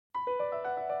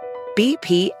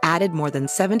BP added more than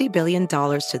 $70 billion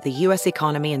to the U.S.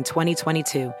 economy in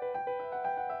 2022.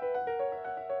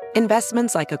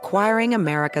 Investments like acquiring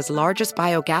America's largest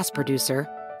biogas producer,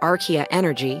 Archaea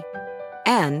Energy,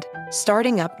 and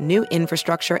starting up new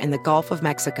infrastructure in the Gulf of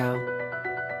Mexico.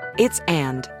 It's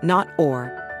and, not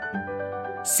or.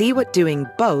 See what doing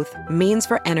both means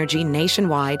for energy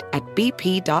nationwide at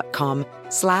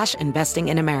bp.com/investing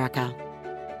in America.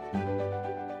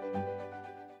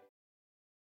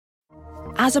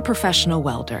 As a professional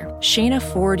welder, Shayna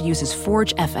Ford uses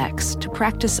Forge FX to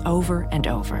practice over and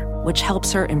over, which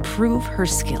helps her improve her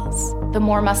skills. The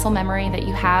more muscle memory that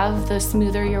you have, the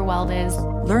smoother your weld is.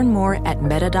 Learn more at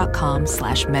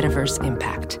meta.com/metaverse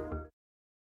impact.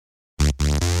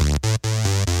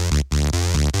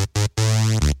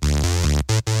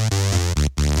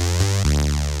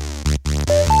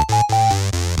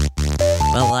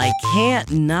 Well, I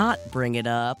can't not bring it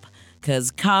up,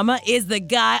 because Kama is the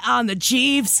guy on the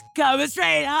Chiefs coming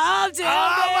straight home to me.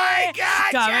 My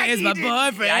God, Kama Jackie, is my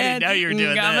boyfriend. I didn't know you were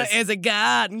doing Kama this. is a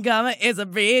god, and Kama is a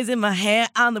breeze in my hair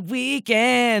on the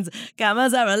weekends.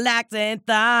 Kama's a relaxing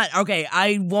thought. Okay,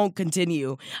 I won't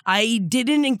continue. I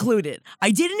didn't include it. I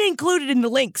didn't include it in the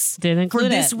links for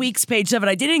this week's page 7.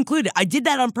 I didn't include it. I did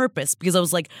that on purpose because I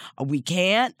was like, we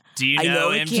can't. Do you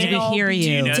know him? We hear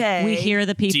you. We hear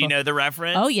the people. Do you know the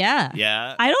reference? Oh, yeah.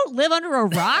 Yeah. I don't live under a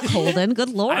rock, Holden. Good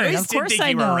Lord. I always Of did course think I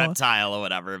you know. were a reptile or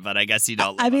whatever, but I guess you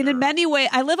don't. I mean, in many ways,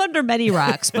 I live under many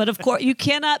rocks, but of course, you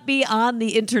cannot be on the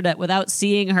internet without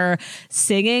seeing her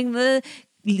singing the.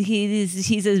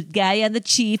 He's a guy on the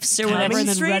Chiefs or whatever, and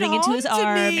then running into his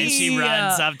arms. And she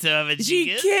runs up to him and she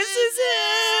kisses him.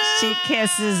 She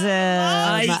kisses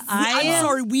him. I'm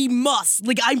sorry, we must.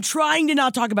 Like, I'm trying to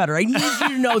not talk about her. I need you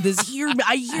to know this. I hear I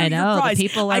know, your cries. the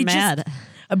people are mad.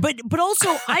 But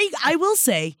also, I will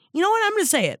say, you know what? I'm going to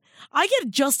say it. I get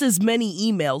just as many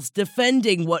emails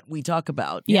defending what we talk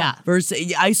about. Yeah.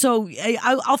 Versus,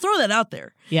 I'll throw that out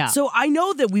there. Yeah. So I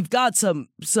know that we've got some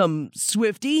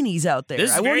Swiftinis out there.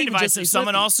 This is very divisive.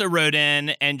 Someone also wrote in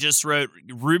and just wrote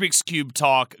Rubik's Cube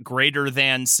talk greater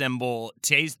than symbol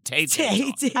I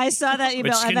saw that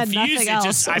email and then nothing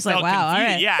else. I was like, wow, all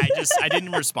right. Yeah, I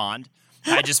didn't respond.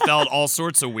 I just felt all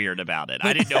sorts of weird about it.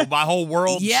 I didn't know. My whole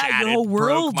world your whole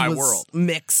world broke my was world.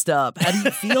 mixed up. How do you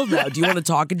feel now? Do you want to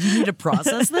talk? Do you need to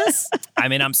process this? I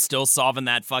mean, I'm still solving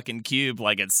that fucking cube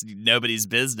like it's nobody's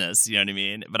business. You know what I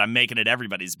mean? But I'm making it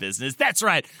everybody's business. That's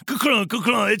right.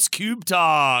 It's cube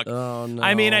talk. Oh, no.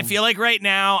 I mean, I feel like right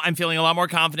now I'm feeling a lot more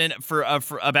confident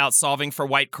about solving for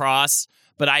White Cross.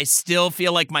 But I still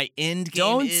feel like my end game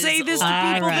Don't is say this to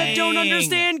people that don't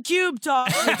understand cube talk,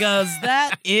 because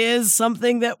that is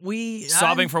something that we...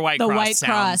 Solving for White Cross. The White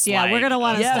Cross, yeah. Like, we're going to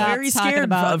want to stop very talking scared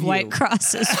about of you. White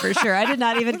Crosses for sure. I did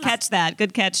not even catch that.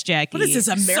 Good catch, Jackie. What is this,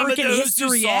 American Some of those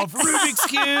History who solve X? Rubik's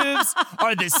Cubes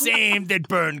are the same that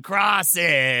burn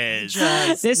crosses.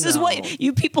 This is what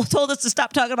you people told us to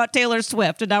stop talking about Taylor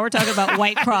Swift, and now we're talking about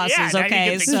White Crosses, Yeah, now you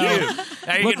okay? get the So cube.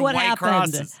 Now you're look getting what white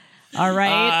happened. crosses. All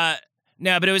right.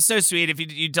 No, but it was so sweet. If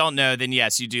you don't know, then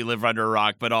yes, you do live under a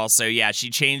rock. But also, yeah, she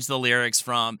changed the lyrics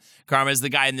from Karma's the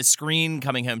guy in the screen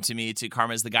coming home to me to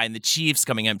Karma's the guy in the Chiefs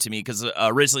coming home to me, because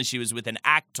originally she was with an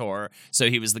actor, so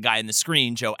he was the guy in the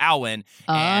screen, Joe Alwyn,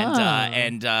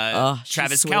 and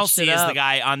Travis Kelce is the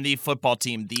guy on the football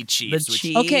team, the Chiefs, which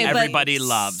everybody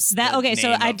loves. That okay,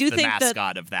 so I do think the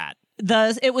mascot of that.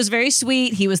 It was very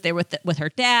sweet. He was there with her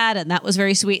dad, and that was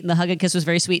very sweet, and the hug and kiss was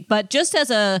very sweet. But just as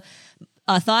a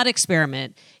thought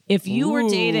experiment, if you were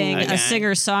dating a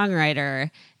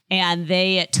singer-songwriter and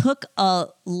they took a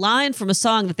line from a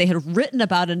song that they had written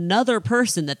about another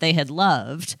person that they had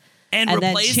loved and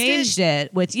then changed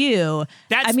it with you.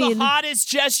 That's the hottest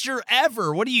gesture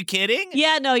ever. What are you kidding?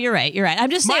 Yeah, no, you're right. I'm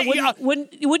just saying,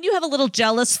 wouldn't you have a little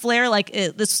jealous flair? Like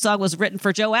this song was written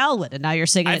for Joe Alwyn, and now you're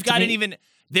singing it to me.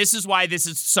 This is why this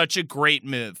is such a great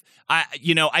move. I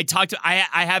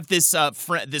have this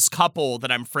this couple that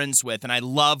I'm friends with, and I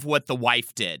love what the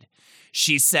wife did.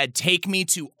 She said, "Take me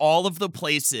to all of the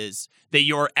places that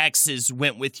your exes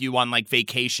went with you on like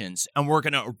vacations, and we're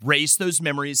going to erase those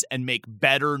memories and make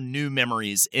better new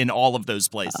memories in all of those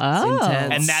places." Oh,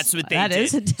 and that's what they did.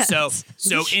 Is intense.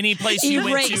 So any place you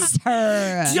went to,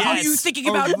 her. Yes, are you thinking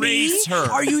about erase me?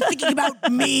 her. Are you thinking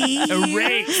about me?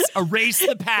 Erase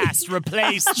the past,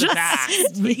 replace the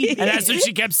past. And that's what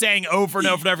she kept saying over and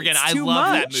over and over again. I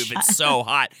love that move. It's so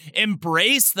hot.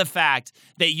 Embrace the fact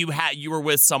that you were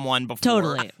with someone someone before.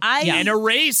 Totally. And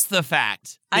erase the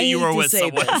fact that you were with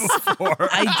someone before.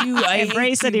 I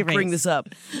Embrace hate and to bring erase. this up.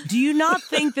 Do you not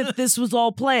think that this was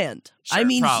all planned? Sure, I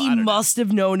mean, I he don't know. must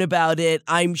have known about it.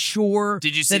 I'm sure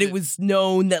Did you see that it was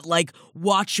known that, like,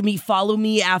 watch me, follow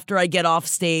me after I get off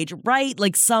stage, right?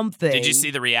 Like something. Did you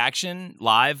see the reaction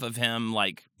live of him?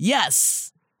 Like, Yes.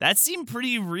 that seemed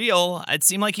pretty real. It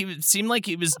seemed like he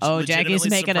was. Oh, Jackie's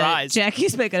making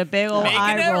a big old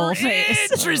eye roll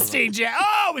face. Interesting, Jack.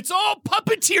 Oh, it's all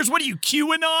puppeteers. What are you,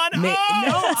 QAnon? No,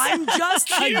 Oh, I'm just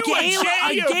a Q and gay.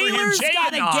 J A over here, gayler's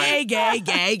got J-anon.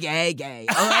 a gay.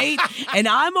 All right, and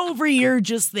I'm over here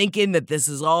just thinking that this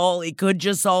is all. It could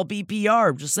just all be PR.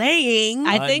 I'm just saying.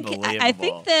 I think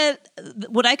that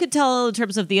what I could tell in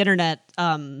terms of the internet,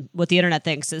 what the internet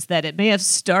thinks is that it may have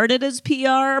started as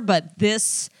PR, but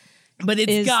this. But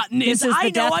it's gotten. This is I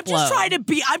the know. death I'm just trying to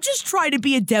be. I'm just trying to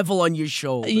be a devil on your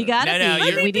shoulder. You gotta No, be.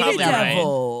 you're We need probably a right.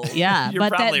 devil. Yeah, You're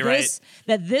but probably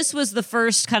that this was the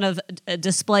first kind of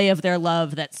display of their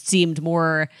love that seemed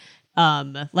more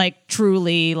like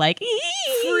truly like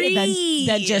Free.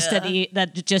 than just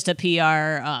a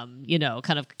PR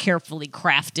kind of carefully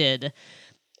crafted.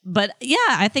 But yeah,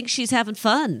 I think she's having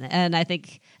fun, and I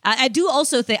think I do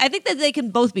also think that they can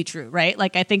both be true, right?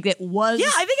 Like I think it was.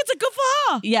 Yeah, I think it's a good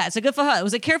for her. Yeah, it's a good for her. It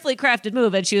was a carefully crafted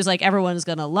move, and she was like, everyone's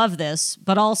going to love this,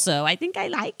 but also, I think I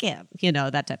like him,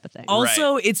 that type of thing.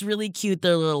 Also, it's really cute,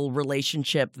 their little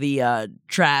relationship, the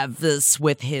Travis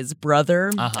with his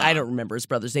brother. I don't remember his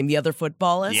brother's name. The other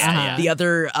footballist. Yeah. The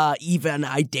other, even,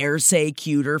 I dare say,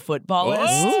 cuter footballist.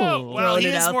 Oh, well, Throwing he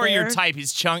it is out more your there. type.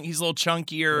 He's a little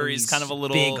chunkier. He's kind of a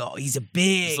little big. He's a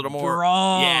big, He's a little more.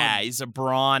 broad. Yeah, he's a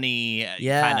brawny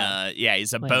kind of. Yeah,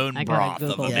 he's a bone I gotta broth of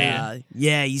a Google man.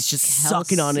 Yeah, he's just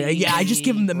sucking on it. Yeah, I just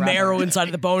give him the Kelsey marrow Brother. inside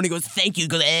of the bone. He goes, "Thank you." He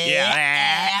goes,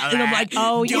 and I'm like,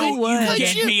 Oh, you "Don't would.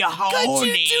 get me horny.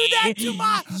 Could you do that to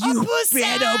my You pussy?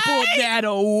 better put that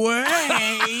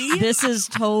away." This is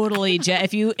totally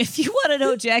if you want to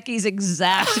know Jackie's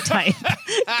exact type,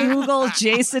 Google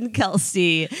Jason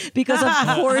Kelsey, because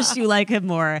of course you like him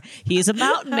more. He's a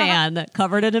mountain man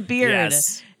covered in a beard.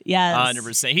 Yes. Yes.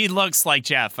 100%. He looks like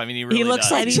Jeff. I mean, he really He looks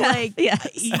does. like And he, Jeff. like, Yes.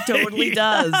 he totally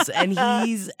does. And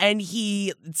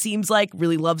he it seems like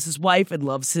really loves his wife and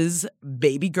loves his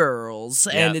baby girls.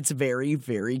 And Yep. it's very,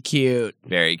 very cute.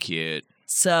 Very cute.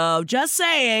 So just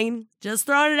saying, just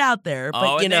throwing it out there. But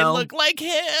and you know, they look like him.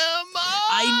 Oh!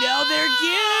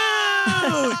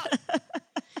 I know they're cute.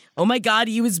 Oh my God,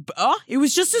 it was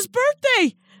just his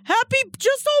birthday.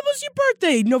 Just almost your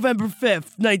birthday, November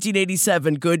 5th,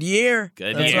 1987. Good year.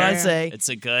 Good That's year. what I say. It's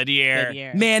a good year. Good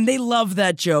year. Man, they love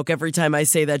that joke every time I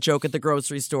say that joke at the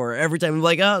grocery store. Every time I'm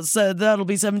like, oh, so that'll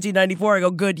be 1794. I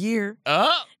go, good year.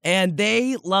 Oh, And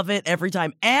they love it every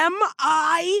time. Am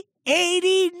I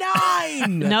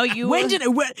 89? No, you. What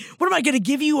am I going to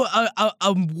give you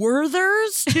a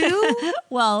Werther's too?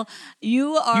 Well,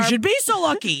 you are. You should be so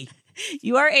lucky.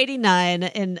 You are 89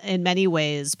 in many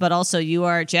ways, but also you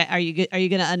are. Are you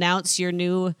going to announce your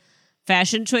new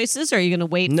fashion choices, or are you going to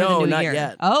wait for the No, new not year?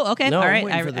 yet. Oh, okay. No, All I'm right.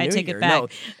 waiting for the I new take year. it back. No.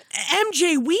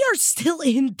 MJ, we are still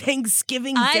in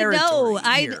Thanksgiving I territory know.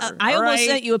 here, I all almost right?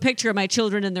 sent you a picture of my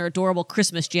children in their adorable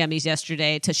Christmas jammies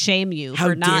yesterday to shame you How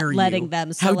for not dare letting you.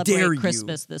 them How dare celebrate you.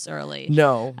 Christmas this early.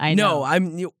 No, I know.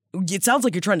 It sounds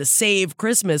like you're trying to save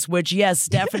Christmas, which, yes,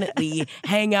 definitely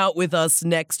hang out with us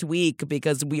next week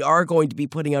because we are going to be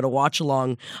putting out a watch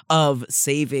along of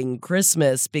Saving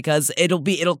Christmas because it's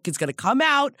going to come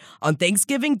out on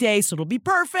Thanksgiving Day, so it'll be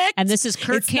perfect. And this is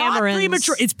Kirk it's Cameron's. Not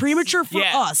premature. It's premature for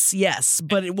Yeah. us, yes,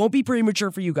 but it won't be premature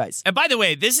for you guys. and by the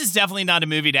way, this is definitely not a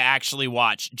movie to actually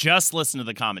watch. Just listen to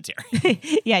the commentary.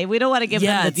 Yeah, we don't want to give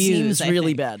Yeah, them it the views. seems I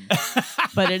really think. bad.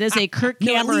 But it is a Kirk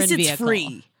No, Cameron at least it's vehicle.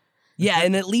 free. Yeah,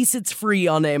 and at least it's free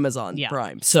on Amazon Yeah.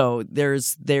 Prime. So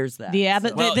there's that.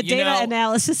 The Well, the you data know-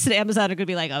 analysis at Amazon are going to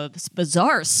be like a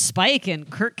bizarre spike in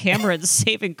Kirk Cameron's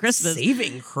Saving Christmas.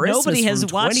 Saving Christmas Nobody has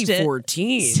from watched it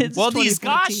 2014. since Well, these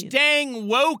gosh 2014. dang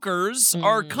wokers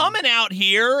are coming out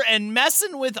here and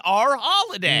messing with our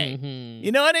holiday.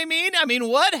 You know what I mean? I mean,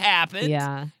 what happened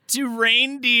Yeah. to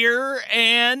reindeer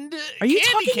and Are you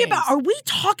candy talking canes? about? Are we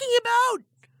talking about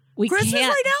We Christmas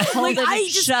can't right now? hold Like,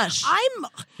 it. Shush.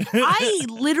 I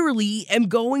literally am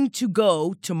going to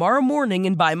go tomorrow morning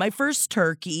and buy my first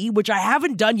turkey, which I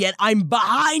haven't done yet. I'm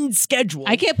behind schedule.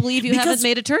 I can't believe you haven't Because-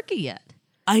 made a turkey yet.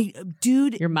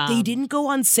 Dude, Your mom. they didn't go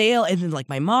on sale, and then like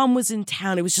my mom was in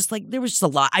town. It was just like there was just a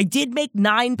lot. I did make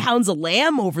 9 pounds of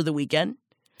lamb over the weekend.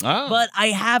 Oh. But I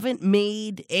haven't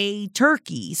made a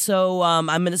turkey. So I'm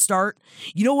going to start.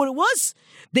 You know what it was?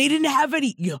 They didn't have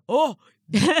any.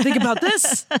 Think about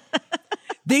this.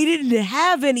 they didn't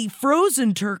have any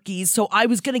frozen turkeys, so I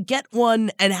was going to get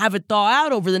one and have it thaw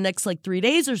out over the next 3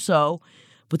 days or so.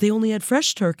 But they only had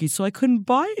fresh turkey, so I couldn't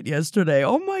buy it yesterday.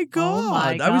 Oh my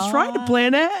God. I was trying to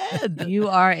plan ahead. You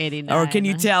are 89. Or can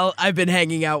you tell I've been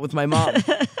hanging out with my mom?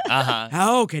 Uh-huh.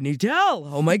 How can you tell?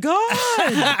 Oh my God.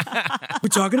 We're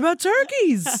talking about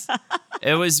turkeys.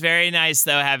 It was very nice,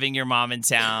 though, having your mom in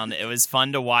town. It was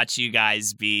fun to watch you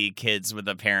guys be kids with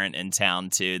a parent in town,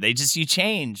 too. You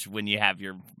change when you have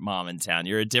your mom in town.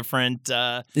 You're a different...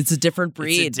 it's a different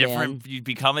breed, man. You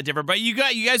become a different... But you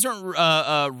guys weren't,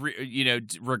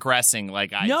 regressing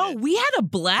like I did. No, we had a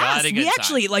blast. We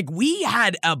actually, we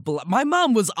had a my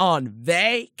mom was on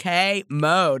vacay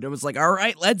mode. It was like, all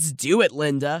right, let's do it,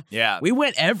 Linda. Yeah. We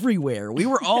went everywhere. We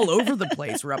were all over the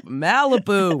place. We're up in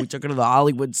Malibu. We took her to the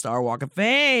Hollywood Star Walk of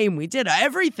Fame. We did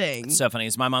everything. It's so funny.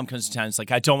 As my mom comes to town, it's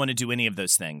like, I don't want to do any of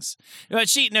those things. But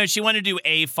she wanted to do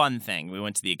a fun thing. We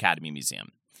went to the Academy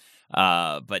Museum.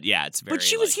 But yeah, it's very. But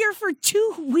she was here for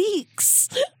 2 weeks.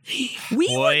 We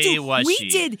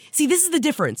did. See, this is the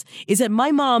difference. Is that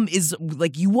my mom is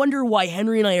you wonder why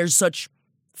Henry and I are such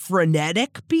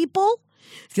frenetic people.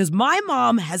 Because my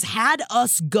mom has had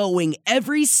us going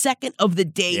every second of the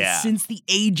day since the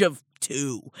age of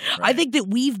 2. Right. I think that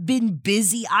we've been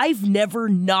busy. I've never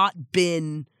not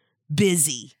been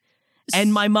busy.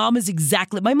 And my mom just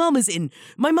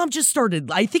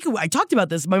started, I think I talked about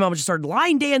this. My mom just started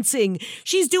line dancing.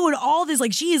 She's doing all this.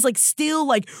 She is still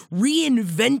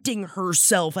reinventing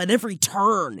herself at every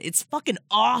turn. It's fucking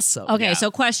awesome. Okay,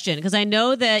 so question, because I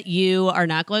know that you are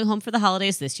not going home for the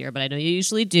holidays this year, but I know you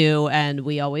usually do. And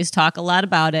we always talk a lot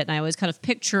about it. And I always kind of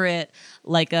picture it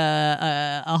like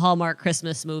a Hallmark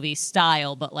Christmas movie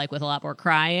style, but with a lot more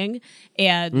crying.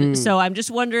 And so I'm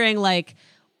just wondering,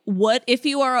 what if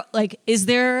you are is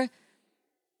there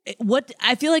what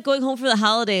I feel like going home for the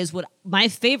holidays, what my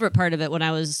favorite part of it when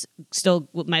I was still,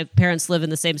 my parents live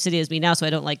in the same city as me now, so I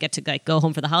don't get to go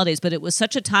home for the holidays, but it was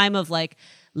such a time of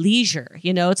leisure,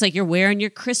 it's you're wearing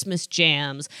your Christmas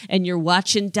jams and you're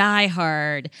watching Die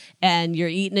Hard and you're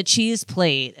eating a cheese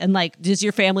plate and does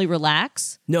your family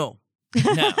relax? No.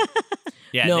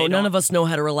 Yeah, no, none of us know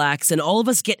how to relax, and all of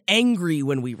us get angry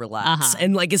when we relax,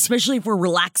 and especially if we're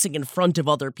relaxing in front of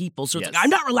other people. So it's I'm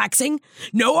not relaxing.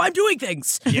 No, I'm doing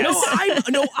things. Yes.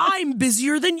 I'm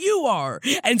busier than you are,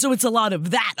 and so it's a lot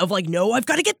of that of no, I've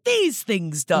got to get these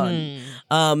things done.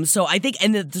 So I think,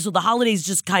 so the holidays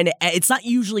just kind of, it's not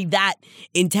usually that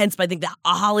intense, but I think the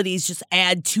holidays just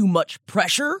add too much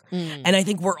pressure, and I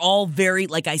think we're all very,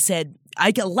 like I said.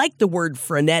 I like the word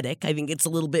frenetic. I think it's a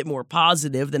little bit more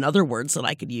positive than other words that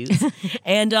I could use.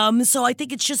 And so I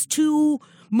think it's just too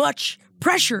much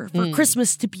pressure for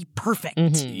Christmas to be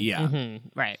perfect. Yeah.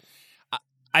 Right.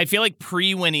 I feel like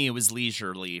pre-Winnie, it was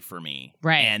leisurely for me.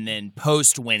 Right. And then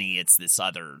post-Winnie, it's this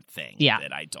other thing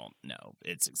that I don't know.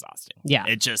 It's exhausting. Yeah.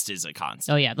 It just is a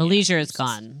constant. Oh, yeah. The leisure is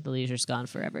gone. The leisure's gone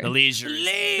forever. The leisure. No,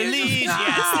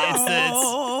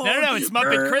 it's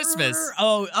Muppet Christmas.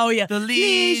 Oh, yeah. The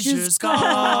leisure's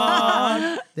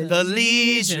gone. The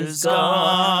leisure's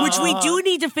gone. Which we do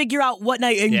need to figure out what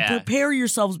night and prepare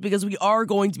yourselves because we are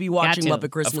going to be watching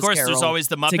Muppet Christmas Carol. Of course, there's always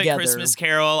the Muppet together. Christmas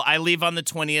Carol. I leave on the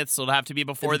 20th, so it'll have to be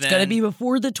before then. It's going to be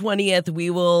before the 20th.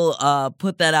 We will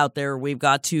put that out there. We've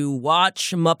got to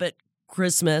watch Muppet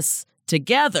Christmas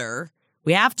together.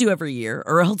 We have to every year,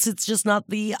 or else it's just not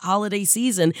the holiday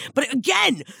season. But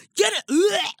again, get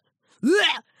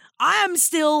it. I'm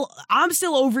still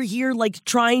over here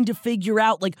trying to figure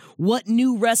out what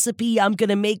new recipe I'm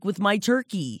gonna make with my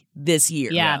turkey this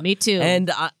year. Yeah, me too. And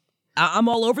I'm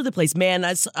all over the place, man.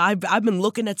 I've been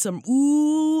looking at some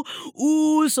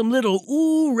some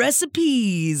little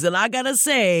recipes, and I gotta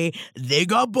say they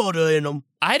got butter in them.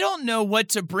 I don't know what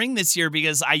to bring this year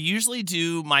because I usually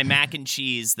do my mac and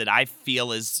cheese that I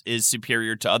feel is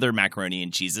superior to other macaroni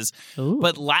and cheeses. Ooh.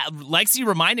 But Lexi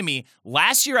reminded me,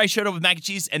 last year I showed up with mac and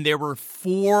cheese and there were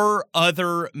 4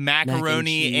 other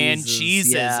macaroni and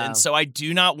cheeses. Yeah. And so I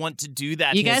do not want to do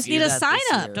that. You guys need a sign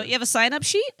up. Don't you have a sign up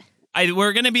sheet?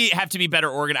 We're going to have to be better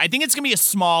organized. I think it's going to be a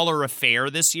smaller affair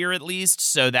this year at least,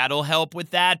 so that'll help with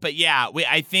that. But yeah,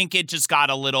 I think it just got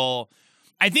a little...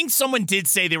 I think someone did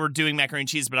say they were doing macaroni and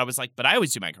cheese, but I was like, but I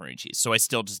always do macaroni and cheese, so I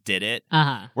still just did it.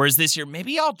 Whereas this year,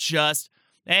 maybe I'll just...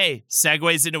 Hey,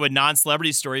 segues into a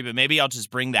non-celebrity story, but maybe I'll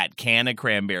just bring that can of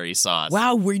cranberry sauce.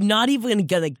 Wow, we're not even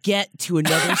going to get to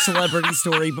another celebrity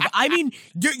story. But I mean,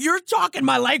 you're talking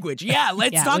my language. Yeah,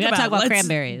 let's talk about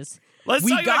cranberries. Let's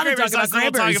We talk about gotta cranberry talk about sauce, and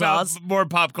we'll cranberry talk about sauce. more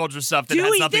pop culture stuff that has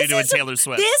Dewey, nothing to do with Taylor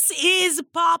Swift. This is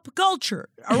pop culture,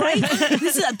 all right?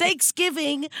 This is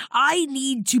Thanksgiving. I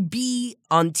need to be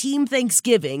on Team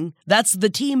Thanksgiving. That's the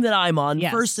team that I'm on,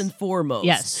 Yes. first and foremost.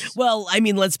 Yes. Well, I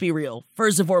mean, let's be real.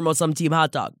 First and foremost, I'm Team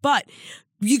Hot Dog. But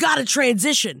you got to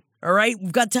transition. All right,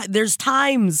 we've got there's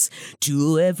times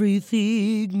to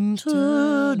everything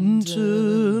turn.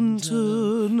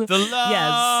 The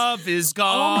love is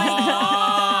gone.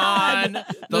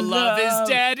 The love is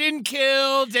dead and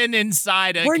killed and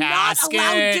inside a We're casket.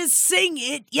 not allowed to sing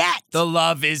it yet. The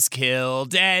love is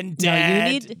killed and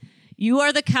dead. You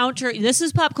are the counter. This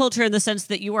is pop culture in the sense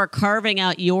that you are carving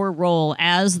out your role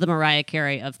as the Mariah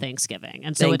Carey of Thanksgiving.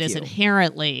 And so Thank it is you.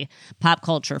 inherently pop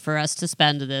culture for us to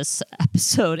spend this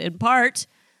episode in part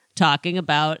talking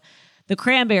about the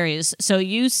Cranberries. So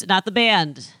not the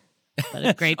band, but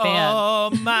a great band. Oh,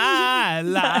 my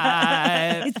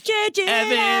life. It's changing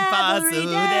Every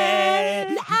possible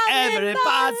day. Every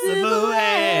possible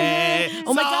way.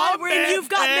 Oh my God, we're in You've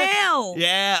Got Mail.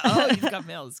 Yeah. Oh, You've Got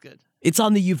Mail is good. It's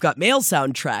on the You've Got Mail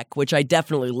soundtrack, which I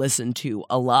definitely listened to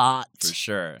a lot For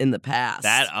sure. in the past.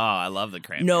 I love the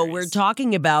cranberries. No, we're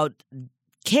talking about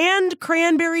canned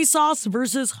cranberry sauce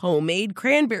versus homemade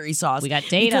cranberry sauce. We got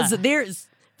data. Because there's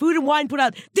Food and Wine put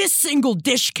out, this single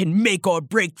dish can make or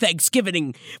break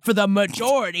Thanksgiving for the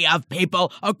majority of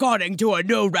people, according to a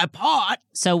new report.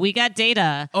 So we got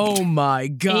data. Oh my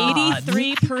God.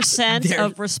 83%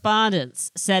 of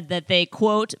respondents said that they,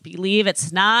 quote, believe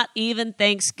it's not even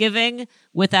Thanksgiving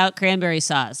without cranberry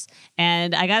sauce.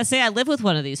 And I got to say, I live with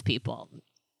one of these people.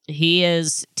 He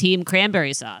is team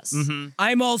cranberry sauce. Mm-hmm.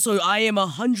 I am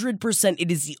 100%.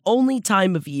 It is the only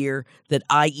time of year that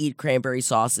I eat cranberry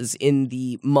sauce is in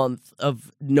the month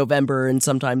of November and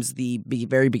sometimes the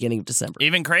very beginning of December.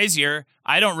 Even crazier,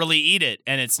 I don't really eat it,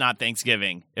 and it's not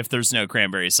Thanksgiving if there's no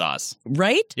cranberry sauce.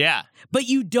 Right? Yeah. But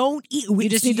you don't eat. You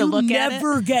just need to look at it?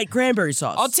 never get cranberry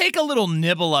sauce. I'll take a little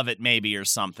nibble of it maybe or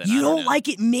something. You I don't know. like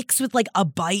it mixed with like a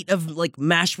bite of like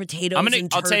mashed potatoes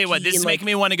and I'll tell you what, turkey this is and, making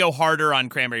me want to go harder on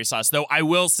cranberry sauce, though I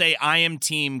will say I am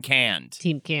team canned,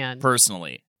 Team can.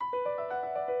 personally.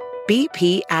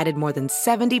 BP added more than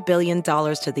 $70 billion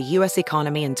to the U.S.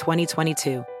 economy in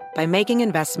 2022 by making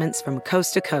investments from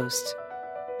coast to coast.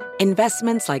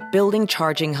 Investments like building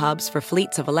charging hubs for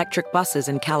fleets of electric buses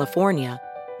in California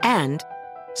and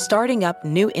starting up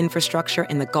new infrastructure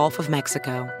in the Gulf of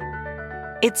Mexico.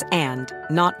 It's and,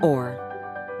 not or.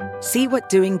 See what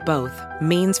doing both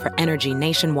means for energy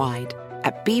nationwide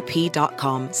at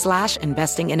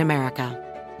bp.com/investing in America.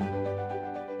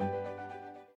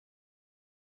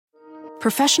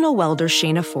 Professional welder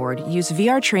Shayna Ford used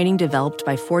VR training developed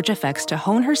by ForgeFX to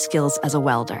hone her skills as a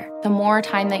welder. The more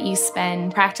time that you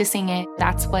spend practicing it,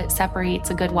 that's what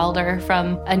separates a good welder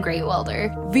from a great welder.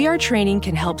 VR training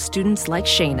can help students like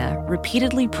Shayna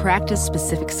repeatedly practice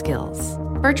specific skills.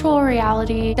 Virtual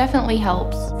reality definitely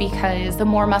helps because the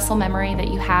more muscle memory that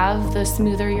you have, the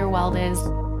smoother your weld is.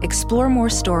 Explore more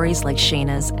stories like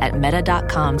Shayna's at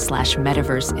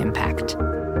meta.com/metaverseimpact.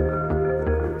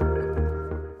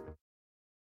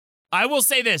 I will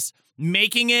say this,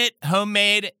 making it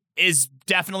homemade is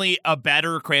definitely a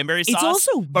better cranberry sauce. It's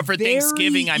also but for very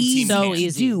Thanksgiving, I'm team So canned.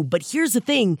 easy. do. But here's the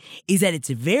thing: is that it's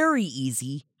very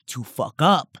easy to fuck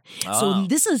up. So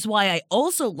this is why I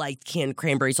also liked canned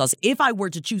cranberry sauce. If I were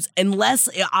to choose, unless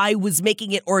I was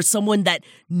making it or someone that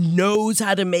knows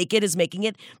how to make it is making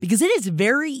it, because it is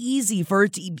very easy for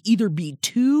it to either be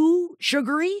too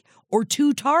sugary or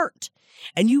too tart.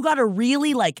 And you got to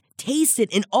really like taste it.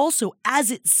 And also,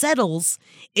 as it settles,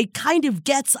 it kind of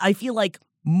gets, I feel like,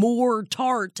 more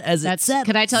tart as it settles.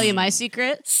 Can I tell you my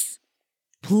secret?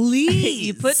 Please.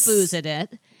 You put booze in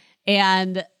it,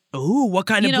 and Ooh, what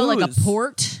kind of booze? like a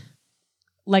port,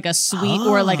 like a sweet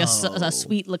or like a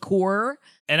sweet liqueur.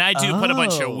 And I do put a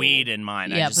bunch of weed in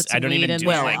mine. Yeah, I put just some I don't weed even in do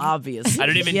there. Well, like obviously. I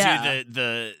don't even Yeah. do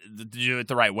the do it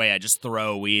the right way. I just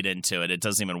throw weed into it. It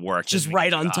doesn't even work. Just Doesn't right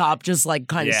even on get top, just like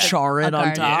kind of Yeah. char it A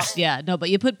on garnish. top. Yeah, no, but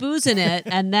you put booze in it,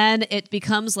 and then it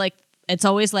becomes like, it's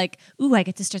always like, ooh, I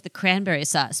get to start the cranberry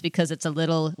sauce because it's a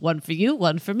little one for you,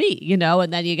 one for me, you know,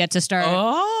 and then you get to start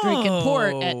drinking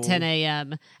port at 10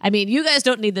 a.m. I mean, you guys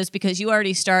don't need this because you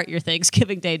already start your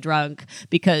Thanksgiving Day drunk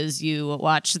because you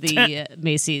watch the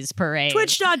Macy's parade.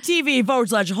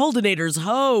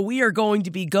 Twitch.tv/Holdenators. We are going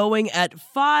to be going at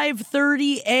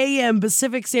 5:30 a.m.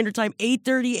 Pacific Standard Time,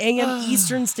 8:30 a.m.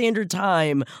 Eastern Standard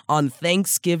Time on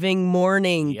Thanksgiving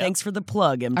morning. Yep. Thanks for the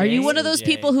plug, MJ. Are you one of those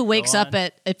people who wakes up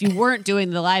at, if you weren't weren't doing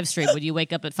the live stream, would you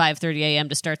wake up at 5:30 a.m.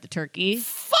 to start the turkey?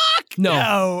 Fuck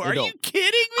No, Are you kidding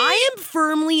me? I am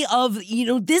firmly of,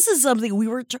 this is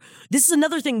something this is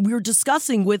another thing we were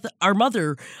discussing with our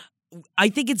mother. I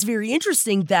think it's very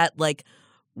interesting that, like,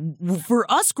 for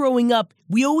us growing up,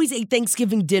 we always ate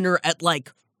Thanksgiving dinner at,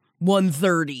 like,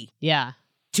 1:30. Yeah.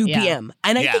 2 Yeah. p.m.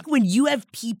 And I think when you have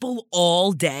people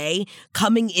all day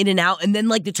coming in and out, and then,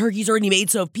 like, the turkey's already made,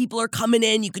 so if people are coming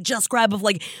in, you could just grab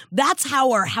that's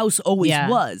how our house always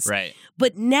was. Right.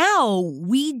 But now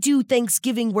we do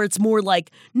Thanksgiving where it's more like,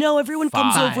 no, everyone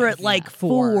comes over at like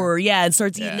 4, and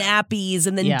starts eating appies,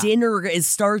 and then dinner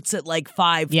starts at like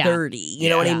 5:30. You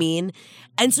know what I mean?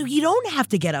 And so you don't have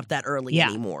to get up that early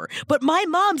anymore. But my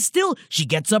mom still, she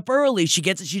gets up early. She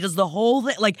does the whole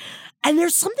thing. Like, and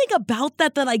there's something about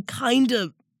that I kind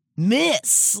of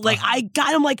miss. Like, I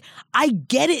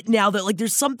get it now that, like,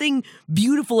 there's something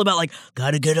beautiful about, like,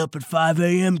 gotta get up at 5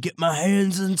 a.m., get my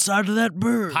hands inside of that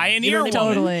bird. Pioneer woman.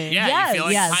 Totally. Yeah, yes, you feel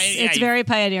like yes. It's very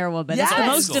pioneer woman. Yes. It's the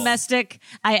most domestic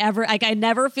I ever, like, I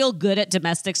never feel good at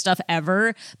domestic stuff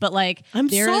ever, but, like, I'm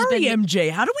there has sorry, been, MJ.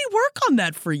 How do we work on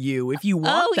that for you if you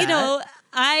want that?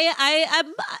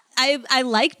 I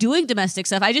like doing domestic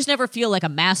stuff. I just never feel like a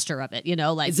master of it,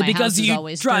 Like, Is it my because house is you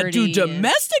always try dirty to and-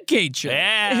 domesticate you?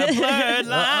 Yeah, bloodline.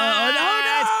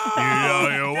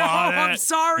 No. You want I'm it.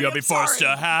 sorry, You'll be I'm forced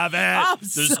sorry. to have it. I'm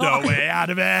There's sorry. no way out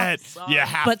of it. You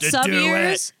have But to some do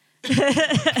years,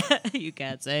 it. you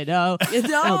can't say no.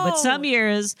 No. But some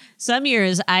years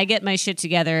I get my shit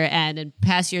together, and in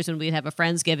past years when we'd have a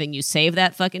Friendsgiving, you save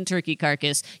that fucking turkey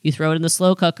carcass, you throw it in the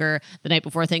slow cooker the night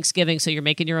before Thanksgiving, so you're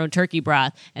making your own turkey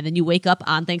broth, and then you wake up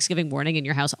on Thanksgiving morning and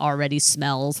your house already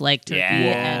smells like turkey,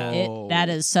 Yeah. and that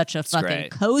is such a fucking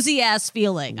great. cozy ass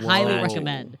feeling. Highly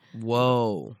recommend.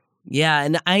 Whoa. Yeah,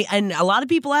 and a lot of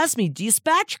people ask me, do you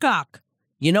spatchcock?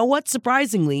 You know what?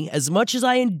 Surprisingly, as much as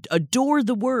I adore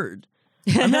the word,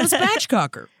 I'm not a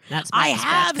spatchcocker. I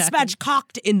have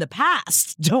spatchcocked in the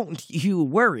past. Don't you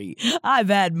worry. I've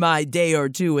had my day or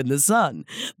two in the sun.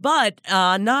 But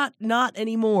not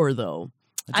anymore, though.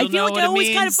 I Don't feel know like what I it always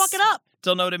kind of means. fuck it up.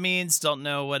 Don't know what it means. Don't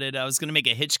know what it. I was gonna make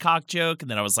a Hitchcock joke,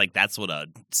 and then I was like, "That's what a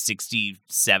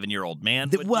 67-year-old man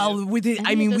would do."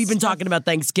 We've been talking about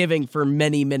Thanksgiving for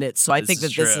many minutes, so I think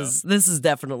that this is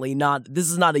definitely not. This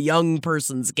is not a young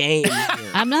person's game. here.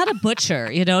 I'm not a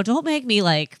butcher, Don't make me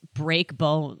like break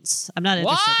bones. I'm not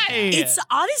interested. Why? In that. It's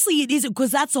honestly, it is, because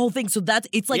that's the whole thing. So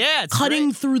it's like it's cutting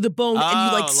great. through the bone,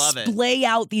 and you like love it. splay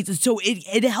out these. So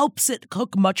it helps it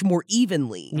cook much more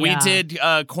evenly. We Yeah. did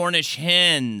Cornish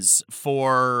hens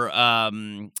for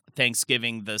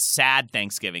Thanksgiving, the sad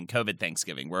Thanksgiving, COVID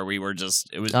Thanksgiving, where we were just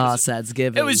it was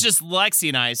Sadsgiving. It was just Lexi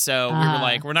and I, so we were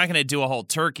like, we're not going to do a whole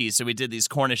turkey, so we did these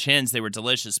Cornish hens. They were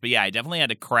delicious, but yeah, I definitely had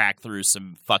to crack through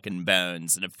some fucking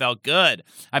bones, and it felt good.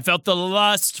 I felt the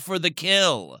lust for the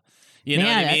kill. You know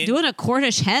what I mean? Doing a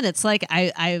Cornish hen, it's like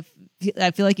I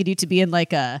feel like you need to be in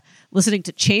like listening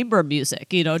to chamber music,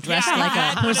 dressed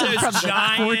like a person from the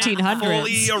giant, 1400s.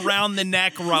 fully around the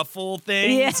neck ruffle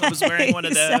things. Yeah, I was wearing one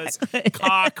of those. exactly.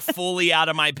 Cock fully out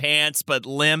of my pants, but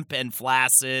limp and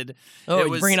flaccid. Oh, It you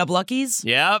was, bringing up Lucky's?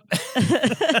 Yep.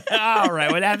 All right.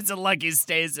 What happens at Lucky's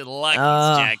stays at Lucky's,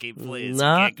 Jackie, please.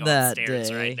 Not I can't go that upstairs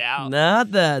day. right now.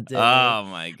 Not that day. Oh,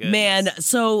 my goodness. Man,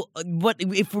 so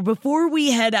before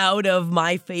we head out of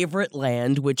my favorite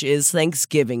land, which is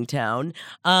Thanksgiving Town,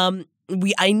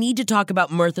 I need to talk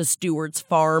about Martha Stewart's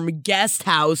farm guest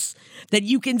house that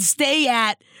you can stay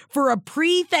at for a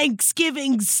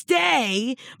pre-Thanksgiving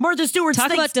stay. Martha Stewart's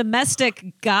Talk about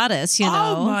domestic goddess,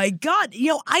 Oh my God.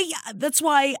 That's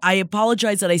why I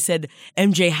apologize that I said,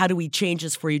 MJ, how do we change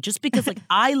this for you? Just because like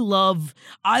I love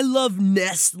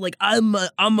nest. Like I'm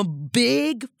a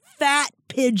big fat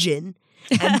pigeon.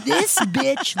 And this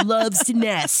bitch loves to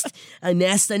nest. I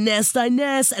nest. And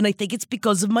I think it's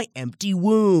because of my empty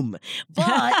womb.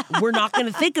 But we're not going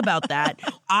to think about that.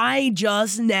 I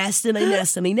just nest and I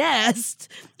nest and I nest.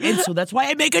 And so that's why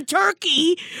I make a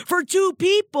turkey for 2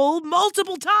 people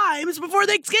multiple times before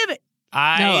Thanksgiving.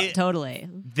 No, totally.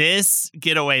 This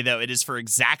getaway, though, it is for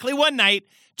exactly one night.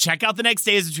 Check out the next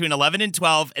days between 11 and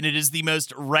 12, and it is the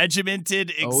most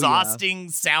regimented, exhausting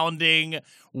sounding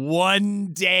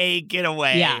one-day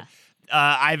getaway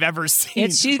I've ever seen.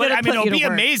 She's gonna put it'll you to be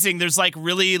work. amazing. There's like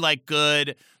really like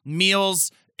good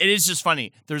meals. It is just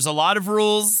funny. There's a lot of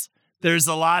rules. There's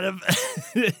a lot of,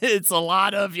 it's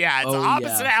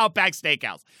opposite of Outback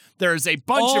Steakhouse. There's a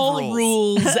bunch All of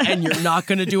rules. and you're not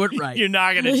going to do it right. You're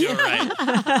not going to do it right.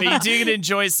 But you do get to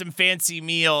enjoy some fancy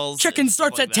meals. Chicken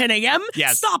starts at 10 a.m.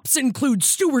 Yes. Stops include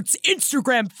Stewart's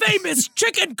Instagram famous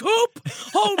chicken coop,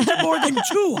 home to more than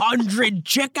 200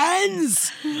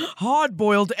 chickens.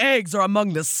 Hard-boiled eggs are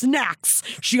among the snacks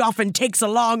she often takes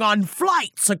along on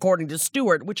flights, according to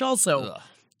Stewart, which also... Ugh.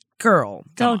 Girl,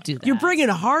 Don't do that. you're bringing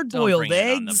hard-boiled Don't bring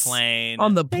it eggs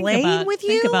on the plane. plane with you?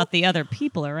 Think about the other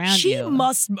people around She you.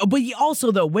 must... But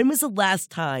also, though, when was the last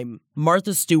time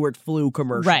Martha Stewart flew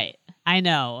commercial? Right. I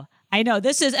know.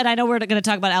 This is, and I know we're going to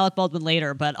talk about Alec Baldwin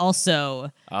later, but also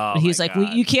he's my like,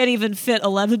 God. you can't even fit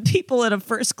 11 people in a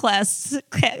first class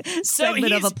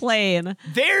segment of a plane.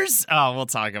 We'll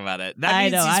talk about it. That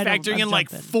means he's factoring in like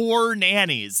 4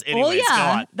 nannies. Anyways, Well, go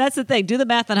yeah, on. that's the thing. Do the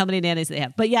math on how many nannies they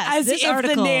have. But yeah, As this if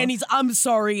article, the nannies, I'm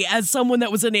sorry, as someone that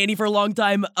was a nanny for a long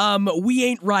time, we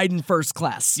ain't riding first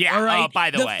class. Yeah, all right? by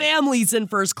the way. The family's in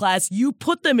first class. You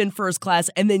put them in first class,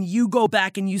 and then you go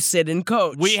back and you sit in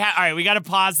coach. All right, we got to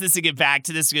pause this and get back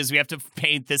to this because we have to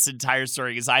paint this entire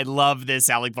story because I love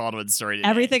this Alec Baldwin story today.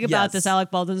 everything about Yes. this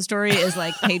Alec Baldwin story is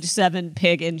like page 7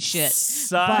 pig and shit.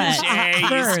 Such But a used to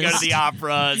go to first- the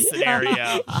opera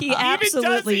scenario. He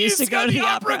absolutely used to go to the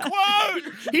opera. quote.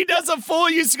 He does a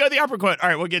full used to go to the opera quote. All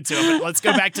right, we'll get to it. But let's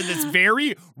go back to this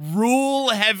very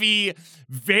rule-heavy,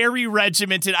 very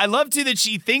regimented. I love, too, that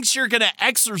she thinks you're going to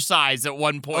exercise at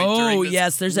one point during this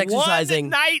yes, there's exercising.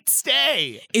 one-night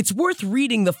stay. It's worth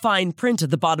reading the fine print at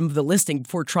the bottom of the listing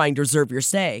before trying to reserve your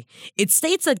stay. It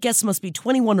states that guests must be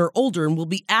 21 or older and will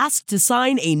be asked to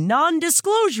sign a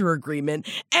non-disclosure agreement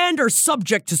and are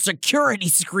subject to security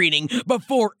screening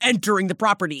before entering the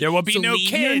property. There will be So no leave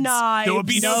your kids. There will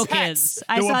be knives. no No pets. kids.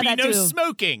 I There will saw be that no too.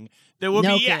 smoking. There will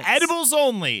No be kids. edibles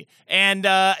only. And,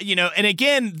 and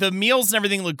again, the meals and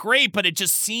everything look great, but it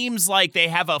just seems like they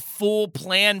have a full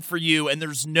plan for you and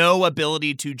there's no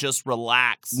ability to just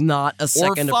relax. Not a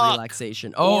second of fuck.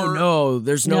 relaxation. Oh, Or- no,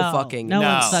 there's no fucking. No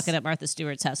No. one's fucking at Martha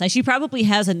Stewart's house. She probably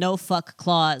has a no fuck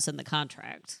clause in the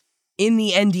contract. In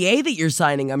the NDA that you're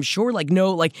signing, I'm sure,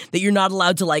 that you're not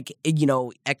allowed to,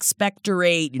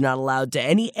 expectorate. You're not allowed to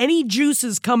any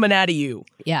juices coming out of you.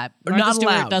 Yeah, Or Martha not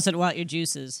Stewart allowed. doesn't want your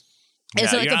juices. No,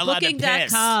 It's like you're a not allowed to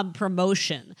Booking.com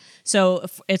promotion. So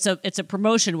it's a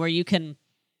promotion where you can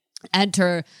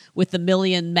enter with the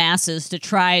million masses to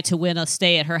try to win a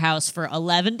stay at her house for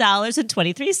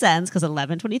 $11.23 because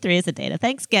 11/23 is the date of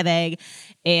Thanksgiving.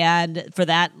 And for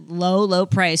that low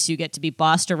price, you get to be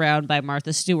bossed around by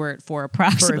Martha Stewart for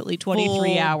approximately 23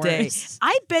 Full hours. day.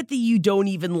 I bet that you don't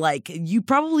even you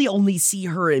probably only see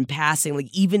her in passing,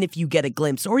 even if you get a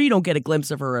glimpse, or you don't get a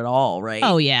glimpse of her at all, right?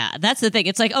 Oh, yeah. That's the thing.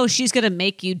 It's like, oh, she's going to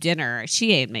make you dinner.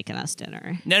 She ain't making us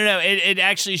dinner. No. It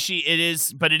actually, it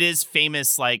is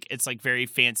famous. It's very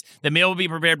fancy. The meal will be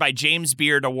prepared by James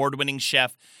Beard, award-winning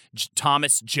chef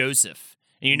Thomas Joseph.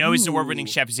 And you know he's an award-winning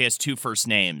chef because he has 2 first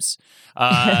names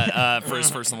for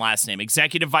his first and last name.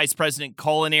 Executive Vice President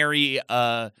Culinary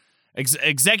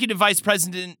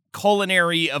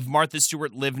of Martha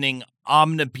Stewart Living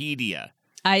Omnipedia.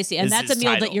 I see. And is that's a his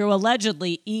meal title. that you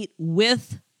allegedly eat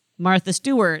with Martha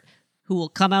Stewart, who will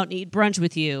come out and eat brunch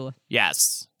with you.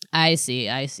 Yes. I see.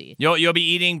 You'll be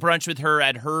eating brunch with her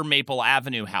at her Maple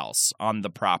Avenue house on the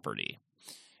property.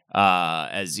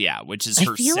 Which is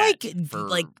her I feel set for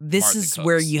this Martha is Cooks.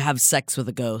 where you have sex with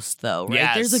a ghost, though, right?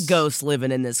 Yes. There's a ghost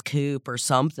living in this coop or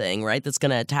something, right? That's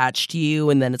going to attach to you,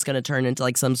 and then it's going to turn into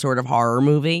some sort of horror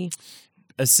movie.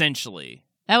 Essentially.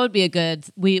 That would be a good.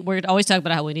 We're always talking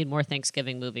about how we need more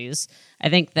Thanksgiving movies. I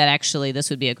think that actually this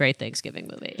would be a great Thanksgiving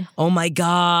movie. Oh my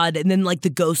God. And then the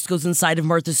ghost goes inside of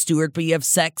Martha Stewart, but you have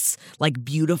sex,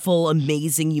 beautiful,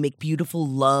 amazing. You make beautiful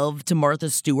love to Martha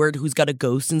Stewart, who's got a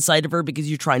ghost inside of her because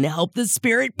you're trying to help the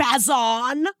spirit pass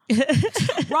on.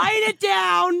 Write it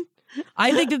down.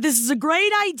 I think that this is a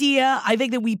great idea. I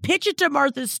think that we pitch it to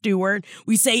Martha Stewart.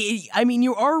 We say,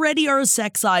 you already are a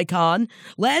sex icon.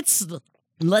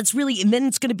 Let's really, and then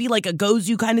it's going to be like a goes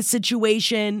you kind of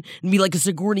situation and be like a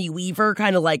Sigourney Weaver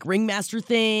kind of ringmaster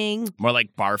thing. More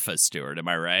like Barfa Stewart, am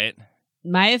I right?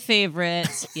 My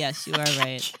favorite. Yes, you are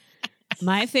right.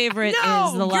 My favorite No,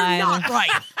 is the you're line. not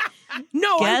right.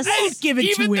 No, Guess- I won't give it to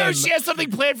Even though him. she has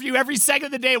something planned for you every second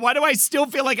of the day, why do I still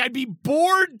feel like I'd be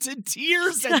bored to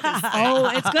tears at this thing? Oh,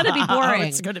 it's going to be boring.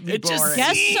 It's going to be It just boring.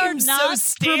 Guests are seems not so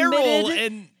sterile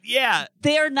permitted. and yeah.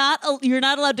 They are not. You're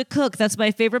not allowed to cook. That's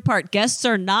my favorite part. Guests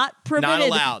are not permitted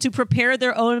allowed. to prepare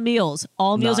their own meals.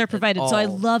 All meals Not are provided. at So I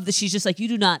all. love that she's just like, you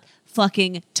do not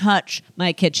fucking touch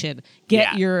my kitchen.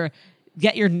 Get your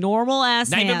normal ass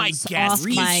Not even my hands guest off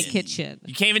my kitchen. kitchen.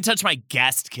 You can't even touch my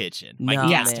guest kitchen. My No,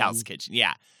 guest man. house kitchen.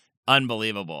 Yeah.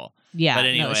 Unbelievable. Yeah, But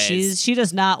anyways. no, she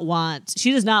does not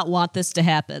want this to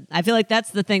happen. I feel like that's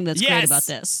the thing that's great about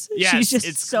this. Yes, she's just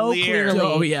it's so clear.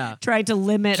 clearly trying to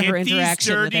limit her Get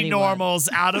interaction these with dirty anyone. normals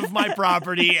out of my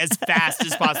property as fast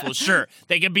as possible. Sure,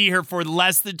 they can be here for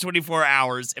less than 24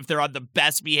 hours if they're on the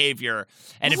best behavior,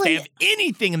 and if they have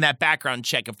anything in that background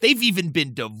check, if they've even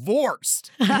been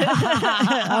divorced.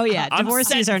 Oh yeah, I'm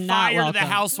divorcees setting are not fire welcome. to the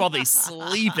house while they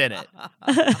sleep in it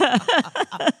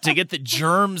to get the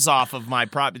germs off of my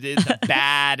property. The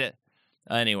bad.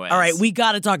 Anyway. All right, we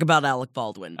got to talk about Alec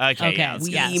Baldwin. Okay. Yeah, Okay, let's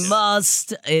We get into it.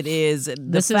 must. It is the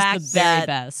This fact is the very that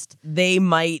best. they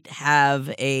might have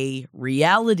a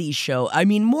reality show. I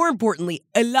mean, more importantly,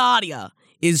 Eladia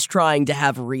is trying to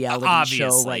have a reality show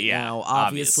Obviously, right yeah, now.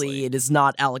 obviously. It is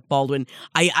not Alec Baldwin.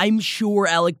 I'm sure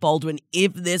Alec Baldwin,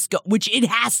 if this which it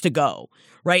has to go,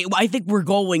 right? I think we're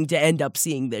going to end up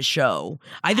seeing this show.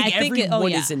 I think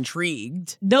everyone is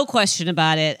intrigued. No question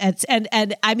about it. And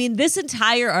I mean, this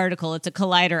entire article, it's a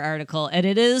Collider article, and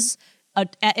it is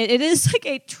like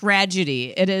a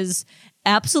tragedy. It is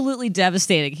absolutely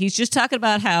devastating. He's just talking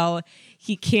about how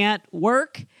he can't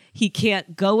work, he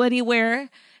can't go anywhere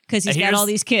because he's got all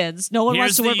these kids. No one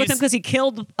wants to work with him because he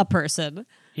killed a person.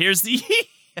 Here's the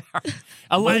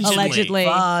allegedly.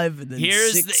 5 and then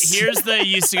Here's 6. the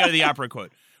used to go to the opera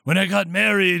quote. When I got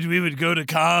married, we would go to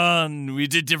Cannes. We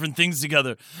did different things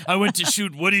together. I went to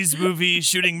shoot Woody's movie,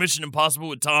 shooting Mission Impossible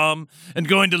with Tom, and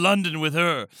going to London with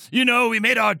her. You know, we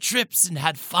made our trips and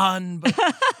had fun, but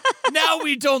now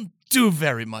we don't do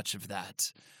very much of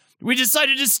that. We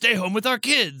decided to stay home with our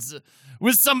kids.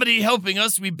 With somebody helping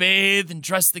us, we bathe and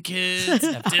dress the kids,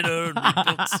 have dinner, and read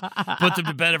books, put them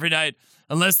to bed every night,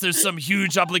 unless there's some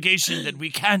huge obligation that we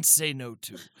can't say no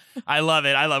to. I love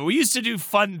it. We used to do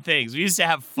fun things. We used to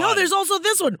have fun. No, there's also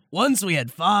this one. Once we had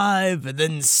 5, and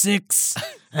then 6,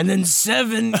 and then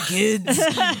 7 kids.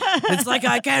 It's like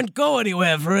I can't go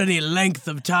anywhere for any length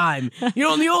of time. You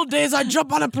know, in the old days, I'd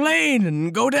jump on a plane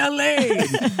and go to L.A.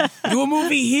 and do a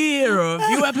movie here or a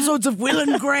few episodes of Will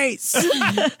and Grace.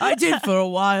 I did for a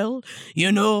while.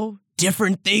 You know,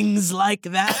 different things like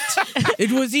that.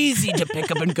 It was easy to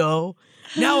pick up and go.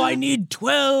 Now I need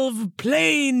 12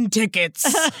 plane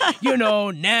tickets. You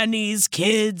know, nannies,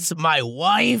 kids, my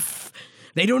wife.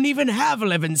 They don't even have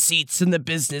 11 seats in the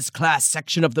business class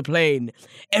section of the plane.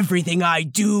 Everything I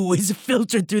do is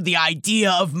filtered through the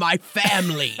idea of my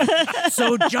family.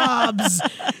 So jobs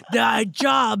I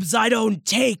don't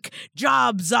take.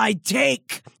 Jobs I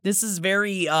take. This is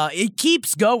very, it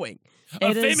keeps going.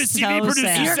 A famous TV producer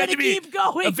You're said gonna to me, keep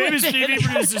going a famous with TV it.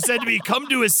 producer said to me, "Come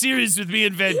do a series with me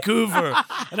in Vancouver."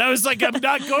 And I was like, "I'm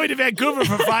not going to Vancouver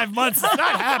for 5 months. It's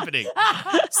not happening."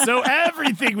 So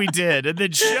everything we did, and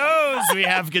then shows we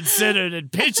have considered, and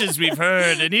pitches we've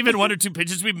heard, and even 1 or 2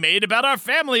 pitches we've made about our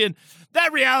family, and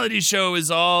that reality show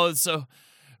is all so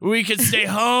we could stay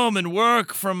home and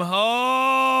work from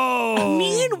home.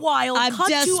 Meanwhile, I'm cut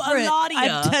desperate. to Eladia.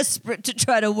 I'm desperate to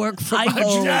try to work from I'm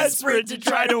home. desperate to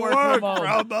try to work from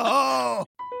home.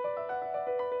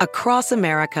 Across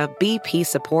America, BP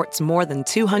supports more than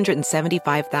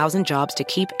 275,000 jobs to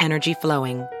keep energy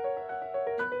flowing.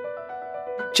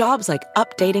 Jobs like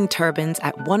updating turbines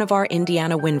at one of our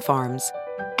Indiana wind farms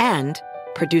and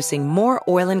producing more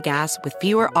oil and gas with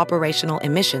fewer operational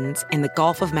emissions in the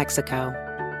Gulf of Mexico.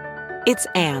 It's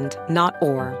and, not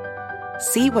or.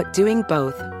 See what doing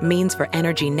both means for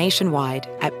energy nationwide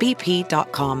at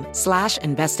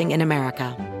bp.com/investing in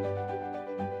America.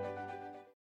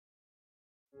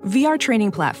 VR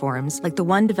training platforms, like the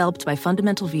one developed by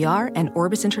Fundamental VR and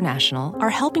Orbis International,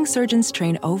 are helping surgeons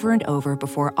train over and over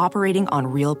before operating on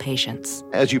real patients.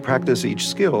 As you practice each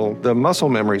skill, the muscle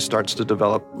memory starts to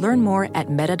develop. Learn more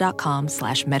at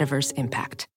meta.com/metaverse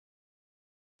impact.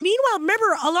 Meanwhile,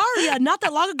 remember, Eladia not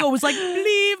that long ago was like,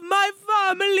 leave my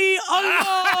family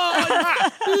alone.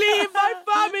 Leave my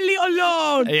family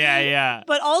alone. Yeah.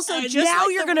 But also, And just now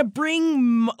like you're going to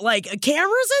bring, like,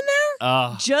 cameras in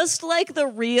there? just like the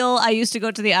real I used to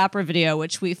go to the opera video,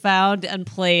 which we found and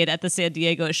played at the San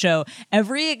Diego show,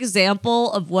 every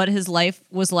example of what his life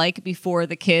was like before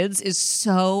the kids is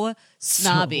so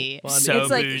snobby. So it's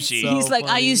like bougie. he's like,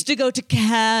 I used to go to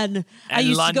Cannes. I And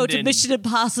used to go to London. Mission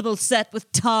Impossible set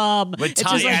with Tom. With It's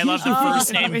Tom, just yeah, I like- love the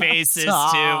first name basis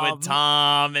Tom. too. With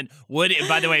Tom and Woody.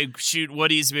 By the way, shoot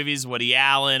Woody's movies, Woody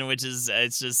Allen, which is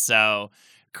it's just so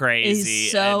crazy.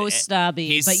 He's so snobby.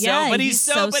 He's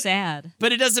so sad.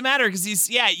 But it doesn't matter because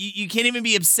you can't even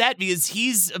be upset because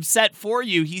he's upset for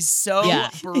you. He's so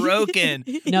broken.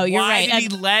 No, you're right. Why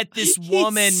did he let this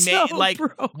woman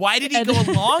why did he go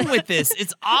along with this?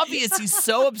 It's obvious he's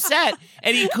so upset,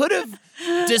 and he could have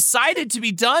decided to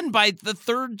be done by the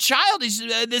third child. He's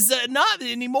not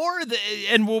anymore,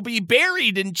 and will be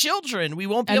buried in children. We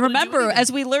won't be able to do anything. And remember,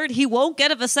 as we learned, he won't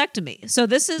get a vasectomy. So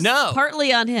this is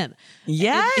partly on him.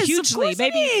 Yes, hugely,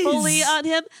 maybe fully on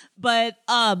him. But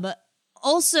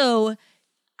also,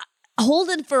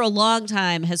 Holden for a long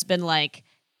time has been like,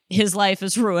 his life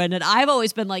is ruined. And I've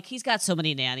always been like, he's got so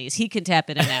many nannies. He can tap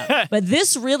in and out. But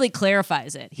this really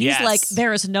clarifies it. He's like,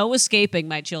 there is no escaping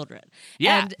my children.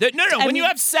 Yeah. When you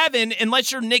have 7,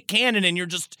 unless you're Nick Cannon and you're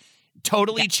just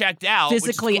totally checked out.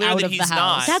 Physically out of the house.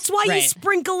 Not. That's why you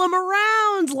sprinkle him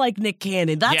around like Nick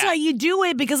Cannon. That's how you do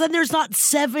it, because then there's not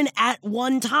 7 at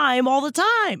one time all the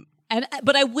time.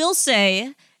 But I will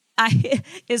say,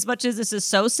 as much as this is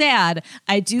so sad,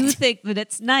 I do think that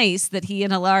it's nice that he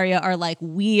and Hilaria are like,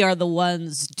 we are the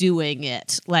ones doing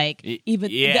it. Like,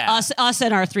 even us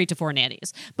and our 3 to 4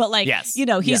 nannies. But like,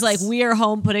 he's like, we are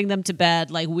home putting them to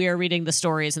bed. Like, we are reading the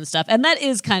stories and stuff. And that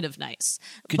is kind of nice.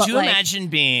 Could you imagine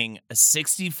being a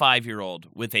 65-year-old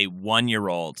with a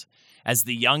 1-year-old as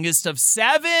the youngest of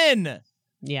 7?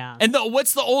 Yeah. And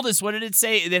what's the oldest? What did it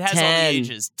say? It has 10. all the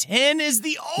ages. 10 is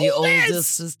the oldest. The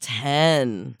oldest is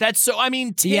 10. That's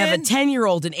 10. You have a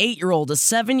 10-year-old, an 8-year-old, a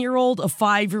 7-year-old, a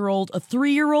 5-year-old, a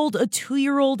 3-year-old, a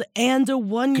 2-year-old, and a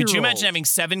 1-year-old. Could you imagine having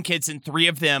 7 kids and 3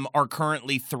 of them are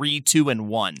currently 3, 2, and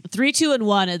 1? 3, 2, and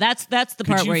 1. That's the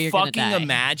part where you're going to die. Could you fucking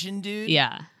imagine, dude?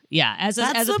 Yeah. Yeah, as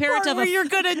a parent of you're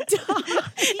gonna die.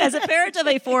 As a parent of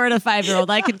a 4 and a 5-year-old,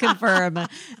 I can confirm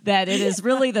that it is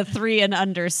really the 3 and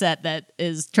under set that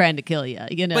is trying to kill you.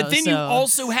 You know, but then you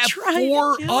also have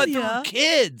 4 other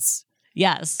kids.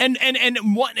 Yes, and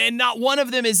not one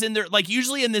of them is in their, like,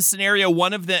 usually in this scenario,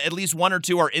 one of them, at least 1 or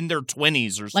 2 are in their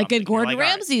 20s or something. Like in Gordon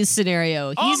Ramsay's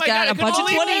scenario, he's got a bunch of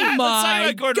 20s. Let's talk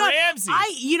about Gordon Ramsay.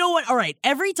 You know what? All right.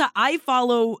 Every time I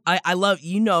follow, I love,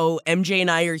 MJ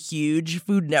and I are huge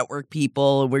Food Network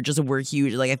people. We're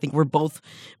huge. Like, I think we're both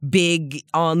big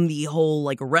on the whole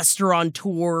like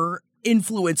restaurateur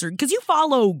influencer, because you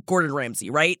follow Gordon Ramsay,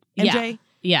 right, MJ?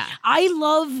 Yeah. I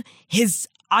love his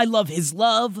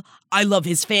love. I love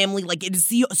his family. Like, it is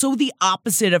the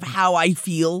opposite of how I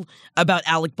feel about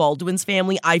Alec Baldwin's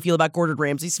family. I feel about Gordon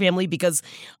Ramsay's family, because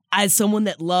as someone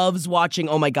that loves watching,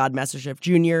 oh my God, MasterChef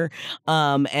Junior,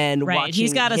 and watching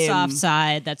he's got a soft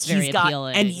side that's very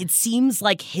appealing, and it seems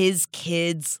like his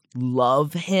kids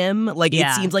love him. Like,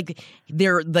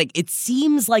 it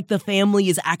seems like the family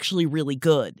is actually really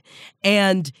good,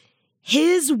 and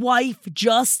his wife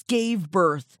just gave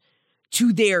birth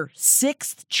to their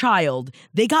 6th child.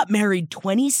 They got married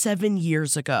 27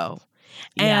 years ago.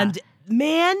 Yeah. And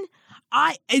man,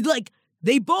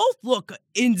 they both look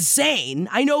insane.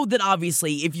 I know that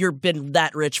obviously if you've been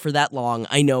that rich for that long,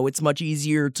 I know it's much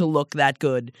easier to look that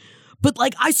good. But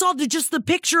like, I saw just the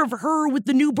picture of her with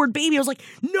the newborn baby. I was like,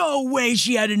 no way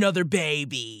she had another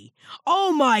baby.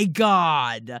 Oh my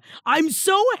God. I'm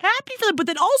so happy for them. But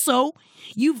then also,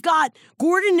 you've got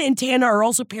Gordon and Tana are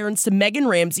also parents to Megan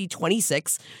Ramsay,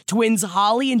 26, twins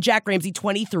Holly and Jack Ramsay,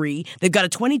 23. They've got a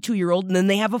 22-year-old, and then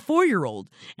they have a 4-year-old.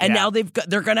 And now they just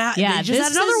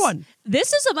had another one.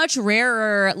 This is a much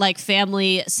rarer like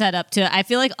family setup to, I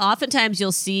feel like oftentimes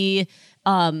you'll see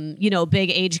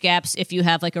big age gaps if you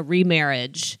have like a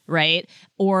remarriage, right?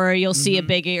 Or you'll see a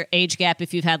bigger age gap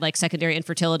if you've had like secondary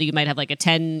infertility. You might have like a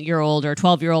 10-year-old or a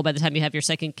 12-year-old by the time you have your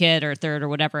second kid or third or